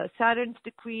Saturn's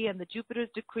decree and the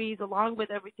Jupiter's decrees, along with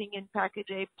everything in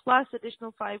package A, plus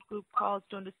additional 5 group calls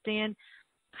to understand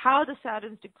how the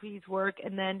Saturn's decrees work,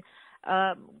 and then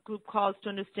group calls to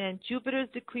understand Jupiter's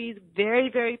decrees. Very,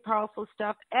 very powerful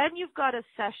stuff. And you've got a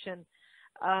session.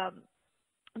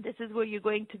 This is where you're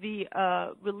going to be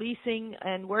releasing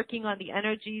and working on the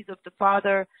energies of the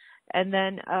Father, and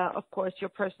then, of course, your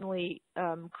personally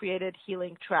created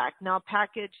healing track. Now,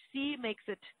 package C makes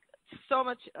it so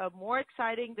much more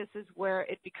exciting. This is where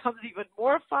it becomes even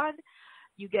more fun.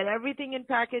 You get everything in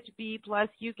package B, plus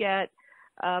you get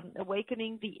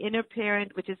Awakening the Inner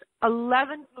Parent, which is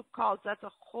 11 group calls. That's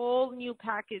a whole new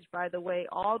package, by the way,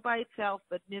 all by itself.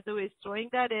 But Nidhu is throwing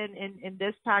that in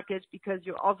this package because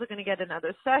you're also going to get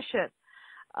another session.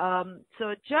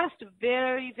 So just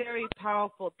very, very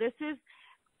powerful. This is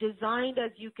designed,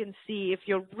 as you can see, if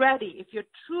you're ready, if you're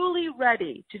truly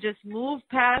ready to just move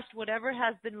past whatever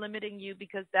has been limiting you,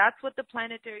 because that's what the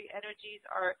planetary energies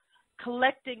are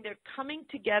collecting. They're coming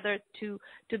together to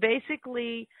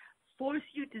basically force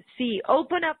you to see.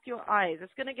 Open up your eyes.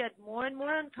 It's going to get more and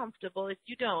more uncomfortable if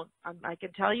you don't. I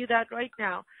can tell you that right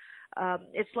now.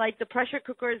 It's like the pressure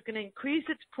cooker is going to increase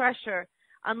its pressure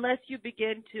unless you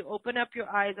begin to open up your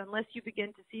eyes, unless you begin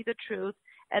to see the truth.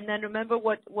 And then remember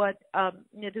what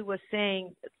Nidhu was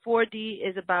saying, 4D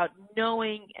is about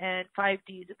knowing and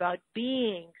 5D is about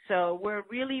being. So we're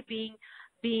really being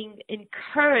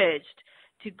encouraged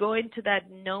to go into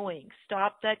that knowing,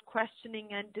 stop that questioning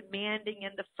and demanding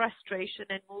and the frustration,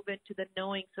 and move into the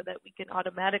knowing so that we can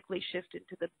automatically shift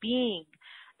into the being.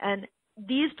 And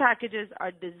these packages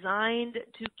are designed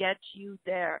to get you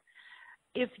there.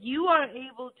 If you are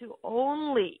able to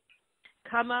only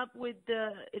come up with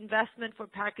the investment for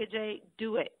package A,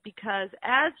 do it, because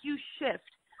as you shift,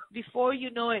 before you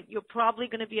know it, you're probably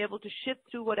going to be able to shift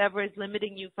through whatever is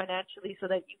limiting you financially so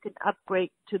that you can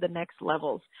upgrade to the next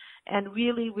levels and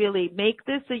really, really make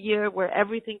this a year where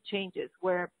everything changes,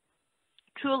 where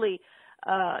truly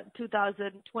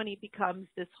 2020 becomes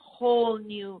this whole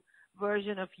new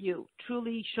version of you,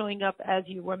 truly showing up as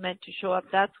you were meant to show up.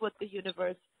 That's what the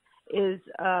universe is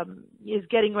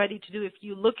getting ready to do. If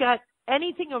you look at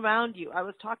anything around you, I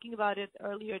was talking about it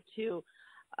earlier too,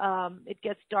 it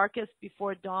gets darkest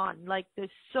before dawn. Like there's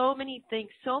so many things,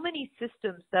 so many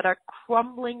systems that are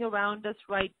crumbling around us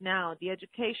right now. The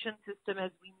education system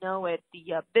as we know it,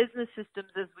 the business systems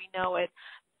as we know it,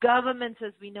 governments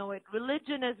as we know it,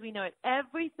 religion as we know it.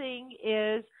 Everything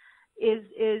is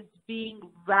being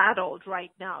rattled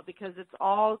right now because it's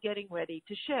all getting ready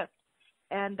to shift.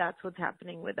 And that's what's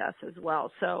happening with us as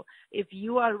well. So if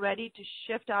you are ready to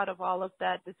shift out of all of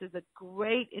that, this is a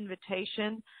great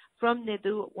invitation from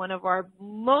Nidhu, one of our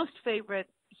most favorite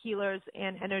healers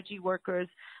and energy workers,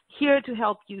 here to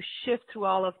help you shift through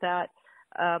all of that.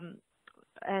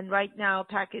 And right now,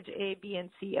 package A, B, and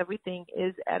C, everything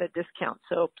is at a discount.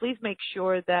 So please make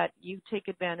sure that you take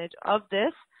advantage of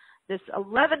this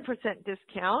 11%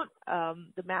 discount,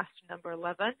 the master number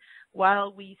 11,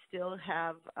 while we still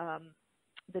have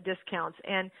the discounts.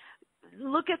 And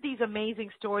look at these amazing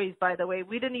stories, by the way.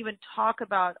 We didn't even talk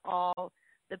about all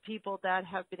the people that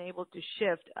have been able to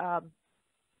shift,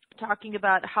 talking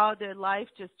about how their life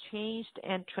just changed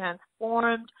and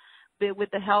transformed with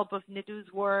the help of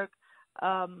Nidhu's work.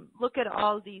 Look at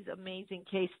all these amazing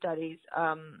case studies,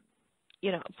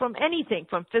 from anything,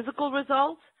 from physical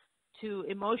results to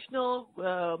emotional,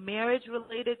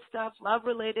 marriage-related stuff,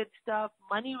 love-related stuff,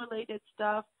 money-related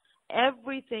stuff,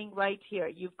 everything right here.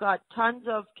 You've got tons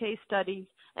of case studies,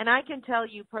 and I can tell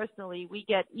you personally, we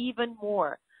get even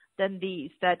more than these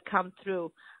that come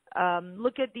through.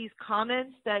 Look at these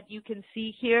comments that you can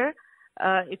see here.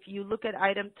 If you look at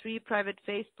item 3, private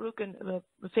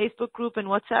Facebook group and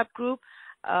WhatsApp group,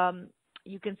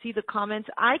 you can see the comments.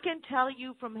 I can tell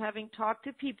you from having talked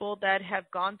to people that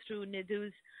have gone through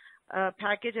Nidhu's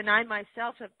package, and I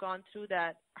myself have gone through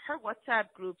that. Her WhatsApp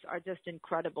groups are just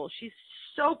incredible. She's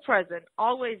so present,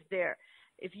 always there.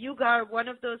 If you are one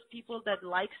of those people that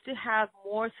likes to have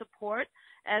more support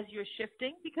as you're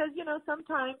shifting, because,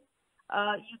 sometimes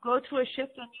you go through a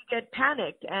shift and you get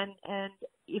panicked, and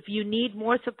if you need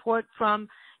more support from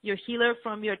your healer,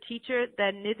 from your teacher,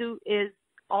 then Nidhu is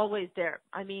always there.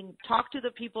 I mean, talk to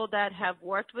the people that have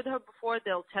worked with her before.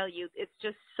 They'll tell you it's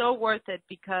just so worth it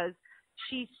because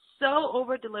she so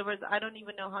over-delivers. I don't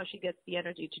even know how she gets the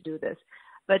energy to do this,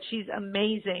 but she's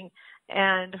amazing.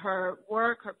 And her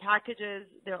work, her packages,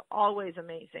 they're always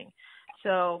amazing.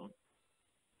 So,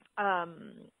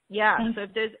 so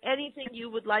if there's anything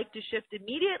you would like to shift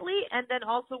immediately, and then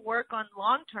also work on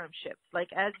long-term shifts, like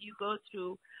as you go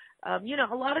through, a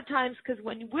lot of times, because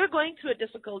when we're going through a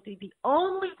difficulty, the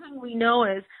only thing we know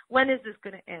is, when is this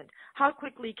going to end? How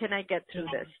quickly can I get through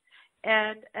this?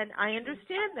 And I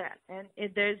understand that. And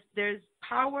there's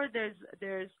power,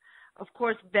 there's of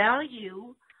course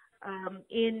value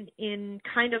in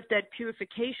kind of that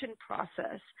purification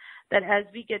process, that as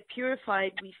we get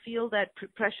purified, we feel that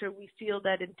pressure, we feel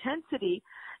that intensity.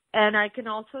 And I can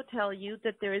also tell you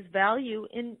that there is value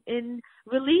in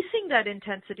releasing that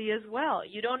intensity as well.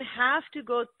 You don't have to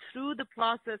go through the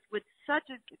process with such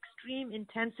an extreme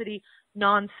intensity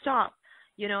nonstop.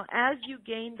 As you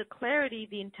gain the clarity,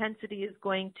 the intensity is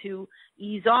going to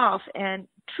ease off, and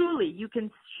truly you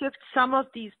can shift some of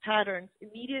these patterns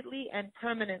immediately and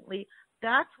permanently.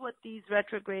 That's what these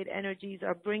retrograde energies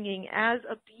are bringing as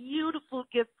a beautiful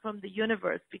gift from the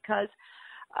universe, because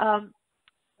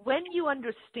when you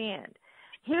understand,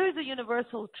 here's a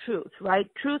universal truth, right?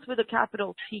 Truth with a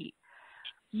capital T.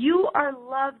 You are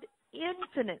loved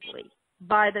infinitely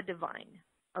by the divine,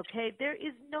 okay? There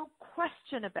is no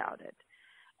question about it.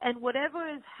 And whatever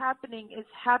is happening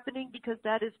because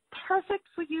that is perfect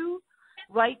for you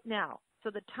right now. So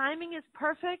the timing is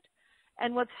perfect,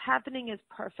 and what's happening is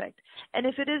perfect. And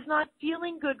if it is not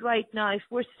feeling good right now, if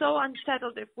we're so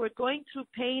unsettled, if we're going through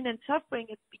pain and suffering,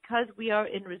 it's because we are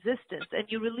in resistance. And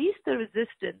you release the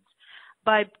resistance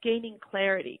by gaining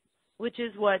clarity, which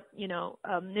is what,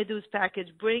 Nidhu's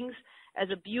package brings as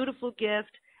a beautiful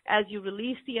gift. As you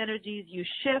release the energies, you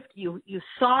shift. You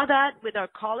saw that with our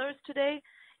callers today.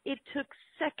 It took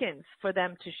seconds for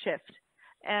them to shift.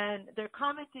 And they're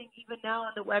commenting even now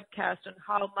on the webcast on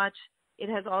how much it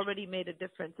has already made a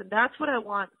difference. And that's what I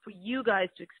want for you guys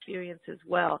to experience as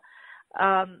well.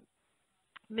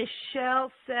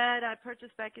 Michelle said, I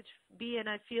purchased package B and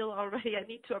I feel already I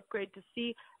need to upgrade to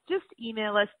C. Just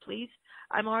email us, please.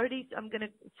 I'm going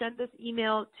to send this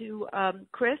email to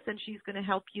Chris, and she's going to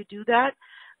help you do that.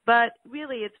 But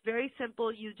really, it's very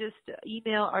simple. You just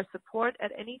email our support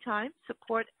at any time,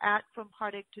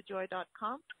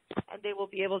 support@fromheartache2joy.com, and they will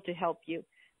be able to help you.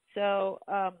 So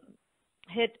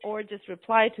hit or just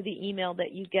reply to the email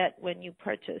that you get when you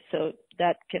purchase. So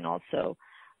that can also,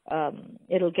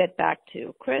 it'll get back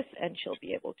to Chris, and she'll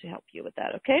be able to help you with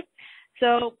that, okay?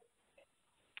 So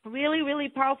Really, really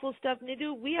powerful stuff.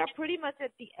 Nidhu, we are pretty much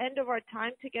at the end of our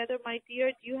time together, my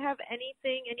dear. Do you have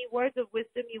anything, any words of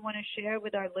wisdom you want to share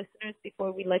with our listeners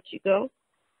before we let you go?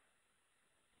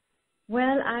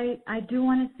 Well, I do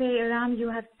want to say, Iram, you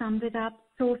have summed it up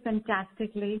so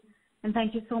fantastically, and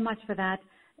thank you so much for that.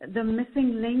 The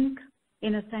missing link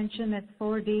in Ascension is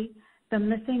 4D. The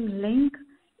missing link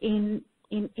in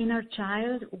inner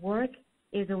child work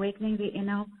is awakening the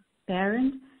inner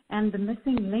parent. And the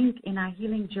missing link in our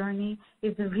healing journey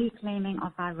is the reclaiming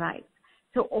of our rights.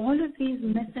 So all of these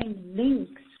missing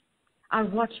links are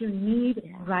what you need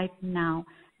right now.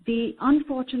 The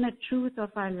unfortunate truth of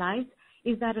our lives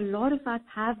is that a lot of us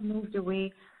have moved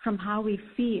away from how we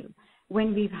feel.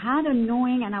 When we've had a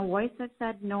knowing and our voice has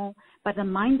said no, but the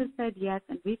mind has said yes,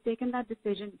 and we've taken that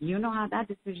decision, you know how that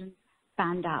decision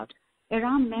panned out.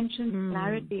 Iram mentioned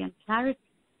clarity, and clarity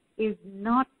is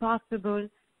not possible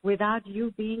without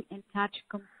you being in touch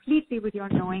completely with your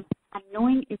knowing, and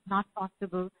knowing is not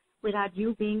possible without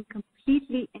you being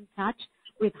completely in touch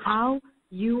with how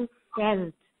you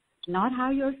felt, not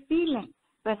how you're feeling,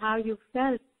 but how you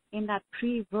felt in that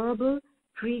pre-verbal,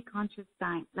 pre-conscious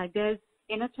time. Like there's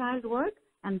inner child work,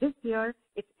 and this year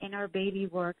it's inner baby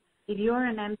work. If you're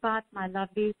an empath, my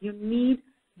lovelies, you need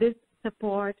this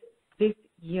support this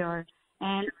year.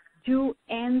 And to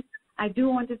end, I do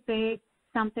want to say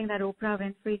something that Oprah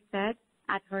Winfrey said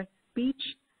at her speech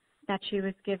that she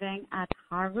was giving at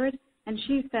Harvard. And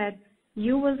she said,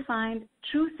 you will find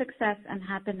true success and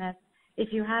happiness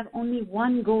if you have only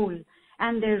one goal.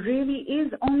 And there really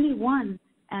is only one,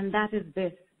 and that is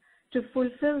this: to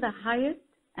fulfill the highest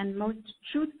and most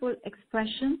truthful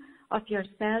expression of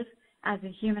yourself as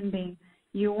a human being.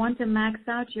 You want to max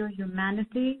out your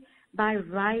humanity by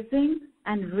rising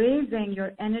and raising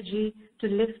your energy to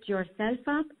lift yourself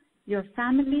up, your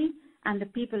family, and the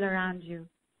people around you.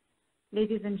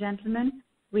 Ladies and gentlemen,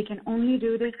 we can only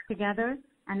do this together,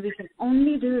 and we can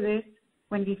only do this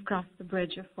when we've crossed the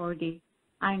bridge of 4D.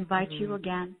 I invite you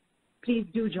again. Please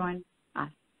do join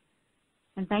us.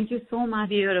 And thank you so much.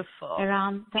 Beautiful.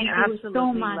 Iram, thank you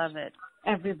so much, love it.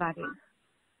 Everybody.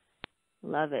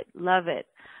 Love it. Love it.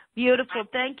 Beautiful.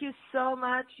 Thank you so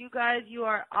much. You guys, you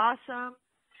are awesome.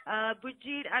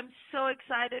 Brigitte, I'm so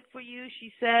excited for you.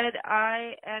 She said,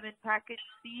 I am in package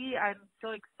C. I'm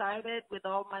so excited with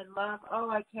all my love. Oh,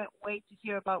 I can't wait to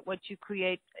hear about what you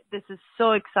create. This is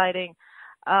so exciting.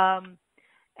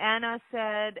 Anna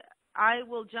said, I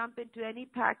will jump into any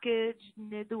package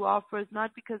Nidhu offers,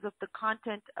 not because of the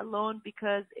content alone,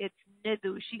 because it's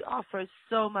Nidhu. She offers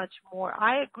so much more.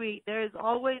 I agree. There is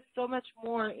always so much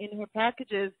more in her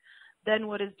packages than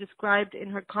what is described in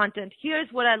her content.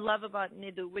 Here's what I love about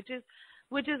Nidhu, which is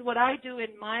what I do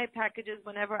in my packages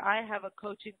whenever I have a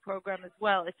coaching program as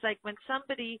well. It's like when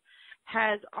somebody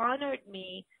has honored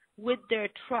me with their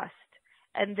trust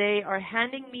and they are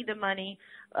handing me the money,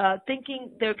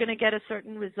 thinking they're going to get a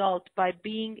certain result by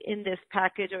being in this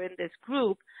package or in this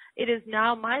group, it is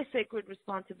now my sacred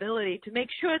responsibility to make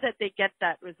sure that they get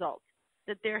that result,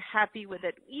 that they're happy with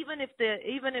it, even if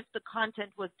the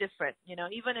content was different,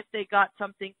 even if they got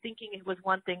something thinking it was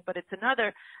one thing, but it's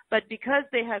another. But because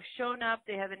they have shown up,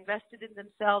 they have invested in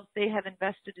themselves, they have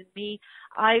invested in me,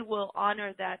 I will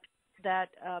honor that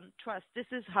trust.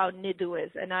 This is how Nidhu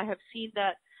is, and I have seen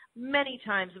that many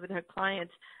times with her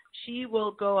clients. She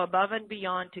will go above and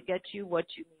beyond to get you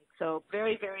what you need. So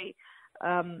very, very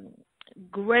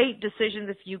great decision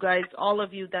with you guys, all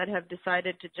of you that have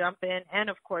decided to jump in and,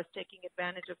 of course, taking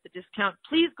advantage of the discount.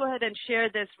 Please go ahead and share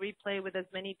this replay with as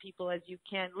many people as you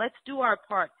can. Let's do our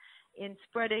part in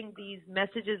spreading these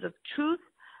messages of truth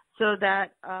so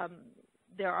that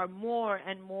there are more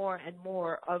and more and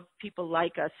more of people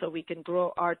like us so we can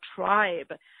grow our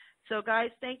tribe. So, guys,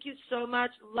 thank you so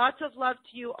much. Lots of love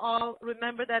to you all.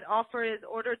 Remember that offer is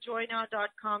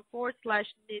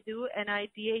orderjoynow.com/Nidhu,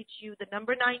 Nidhu, the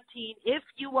number 19. If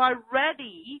you are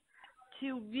ready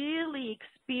to really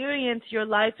experience your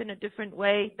life in a different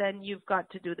way, then you've got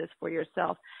to do this for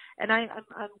yourself. And I'm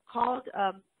called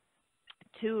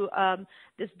to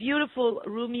this beautiful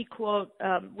Rumi quote,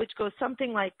 which goes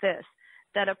something like this,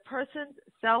 that a person's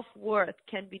self-worth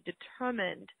can be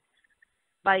determined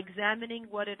by examining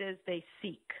what it is they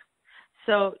seek.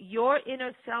 So your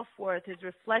inner self-worth is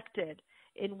reflected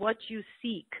in what you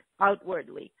seek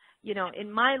outwardly.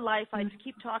 In my life, I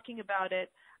keep talking about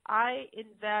it. I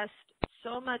invest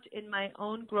so much in my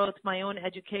own growth, my own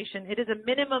education. It is a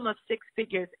minimum of 6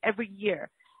 figures every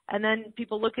year. And then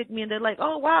people look at me and they're like,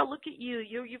 oh, wow, look at you.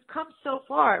 You've come so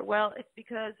far. Well, it's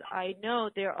because I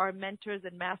know there are mentors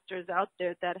and masters out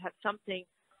there that have something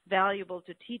valuable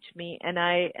to teach me, and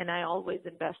I always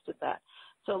invest in that.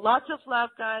 So lots of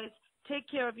love, guys. Take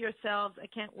care of yourselves. I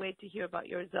can't wait to hear about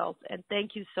your results. And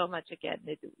thank you so much again,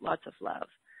 Nidhu. Lots of love.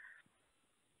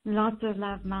 Lots of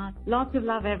love, Matt. Lots of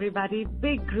love, everybody.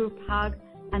 Big group hug,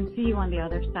 and see you on the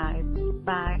other side.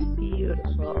 Bye.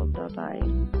 Beautiful.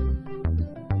 Bye-bye.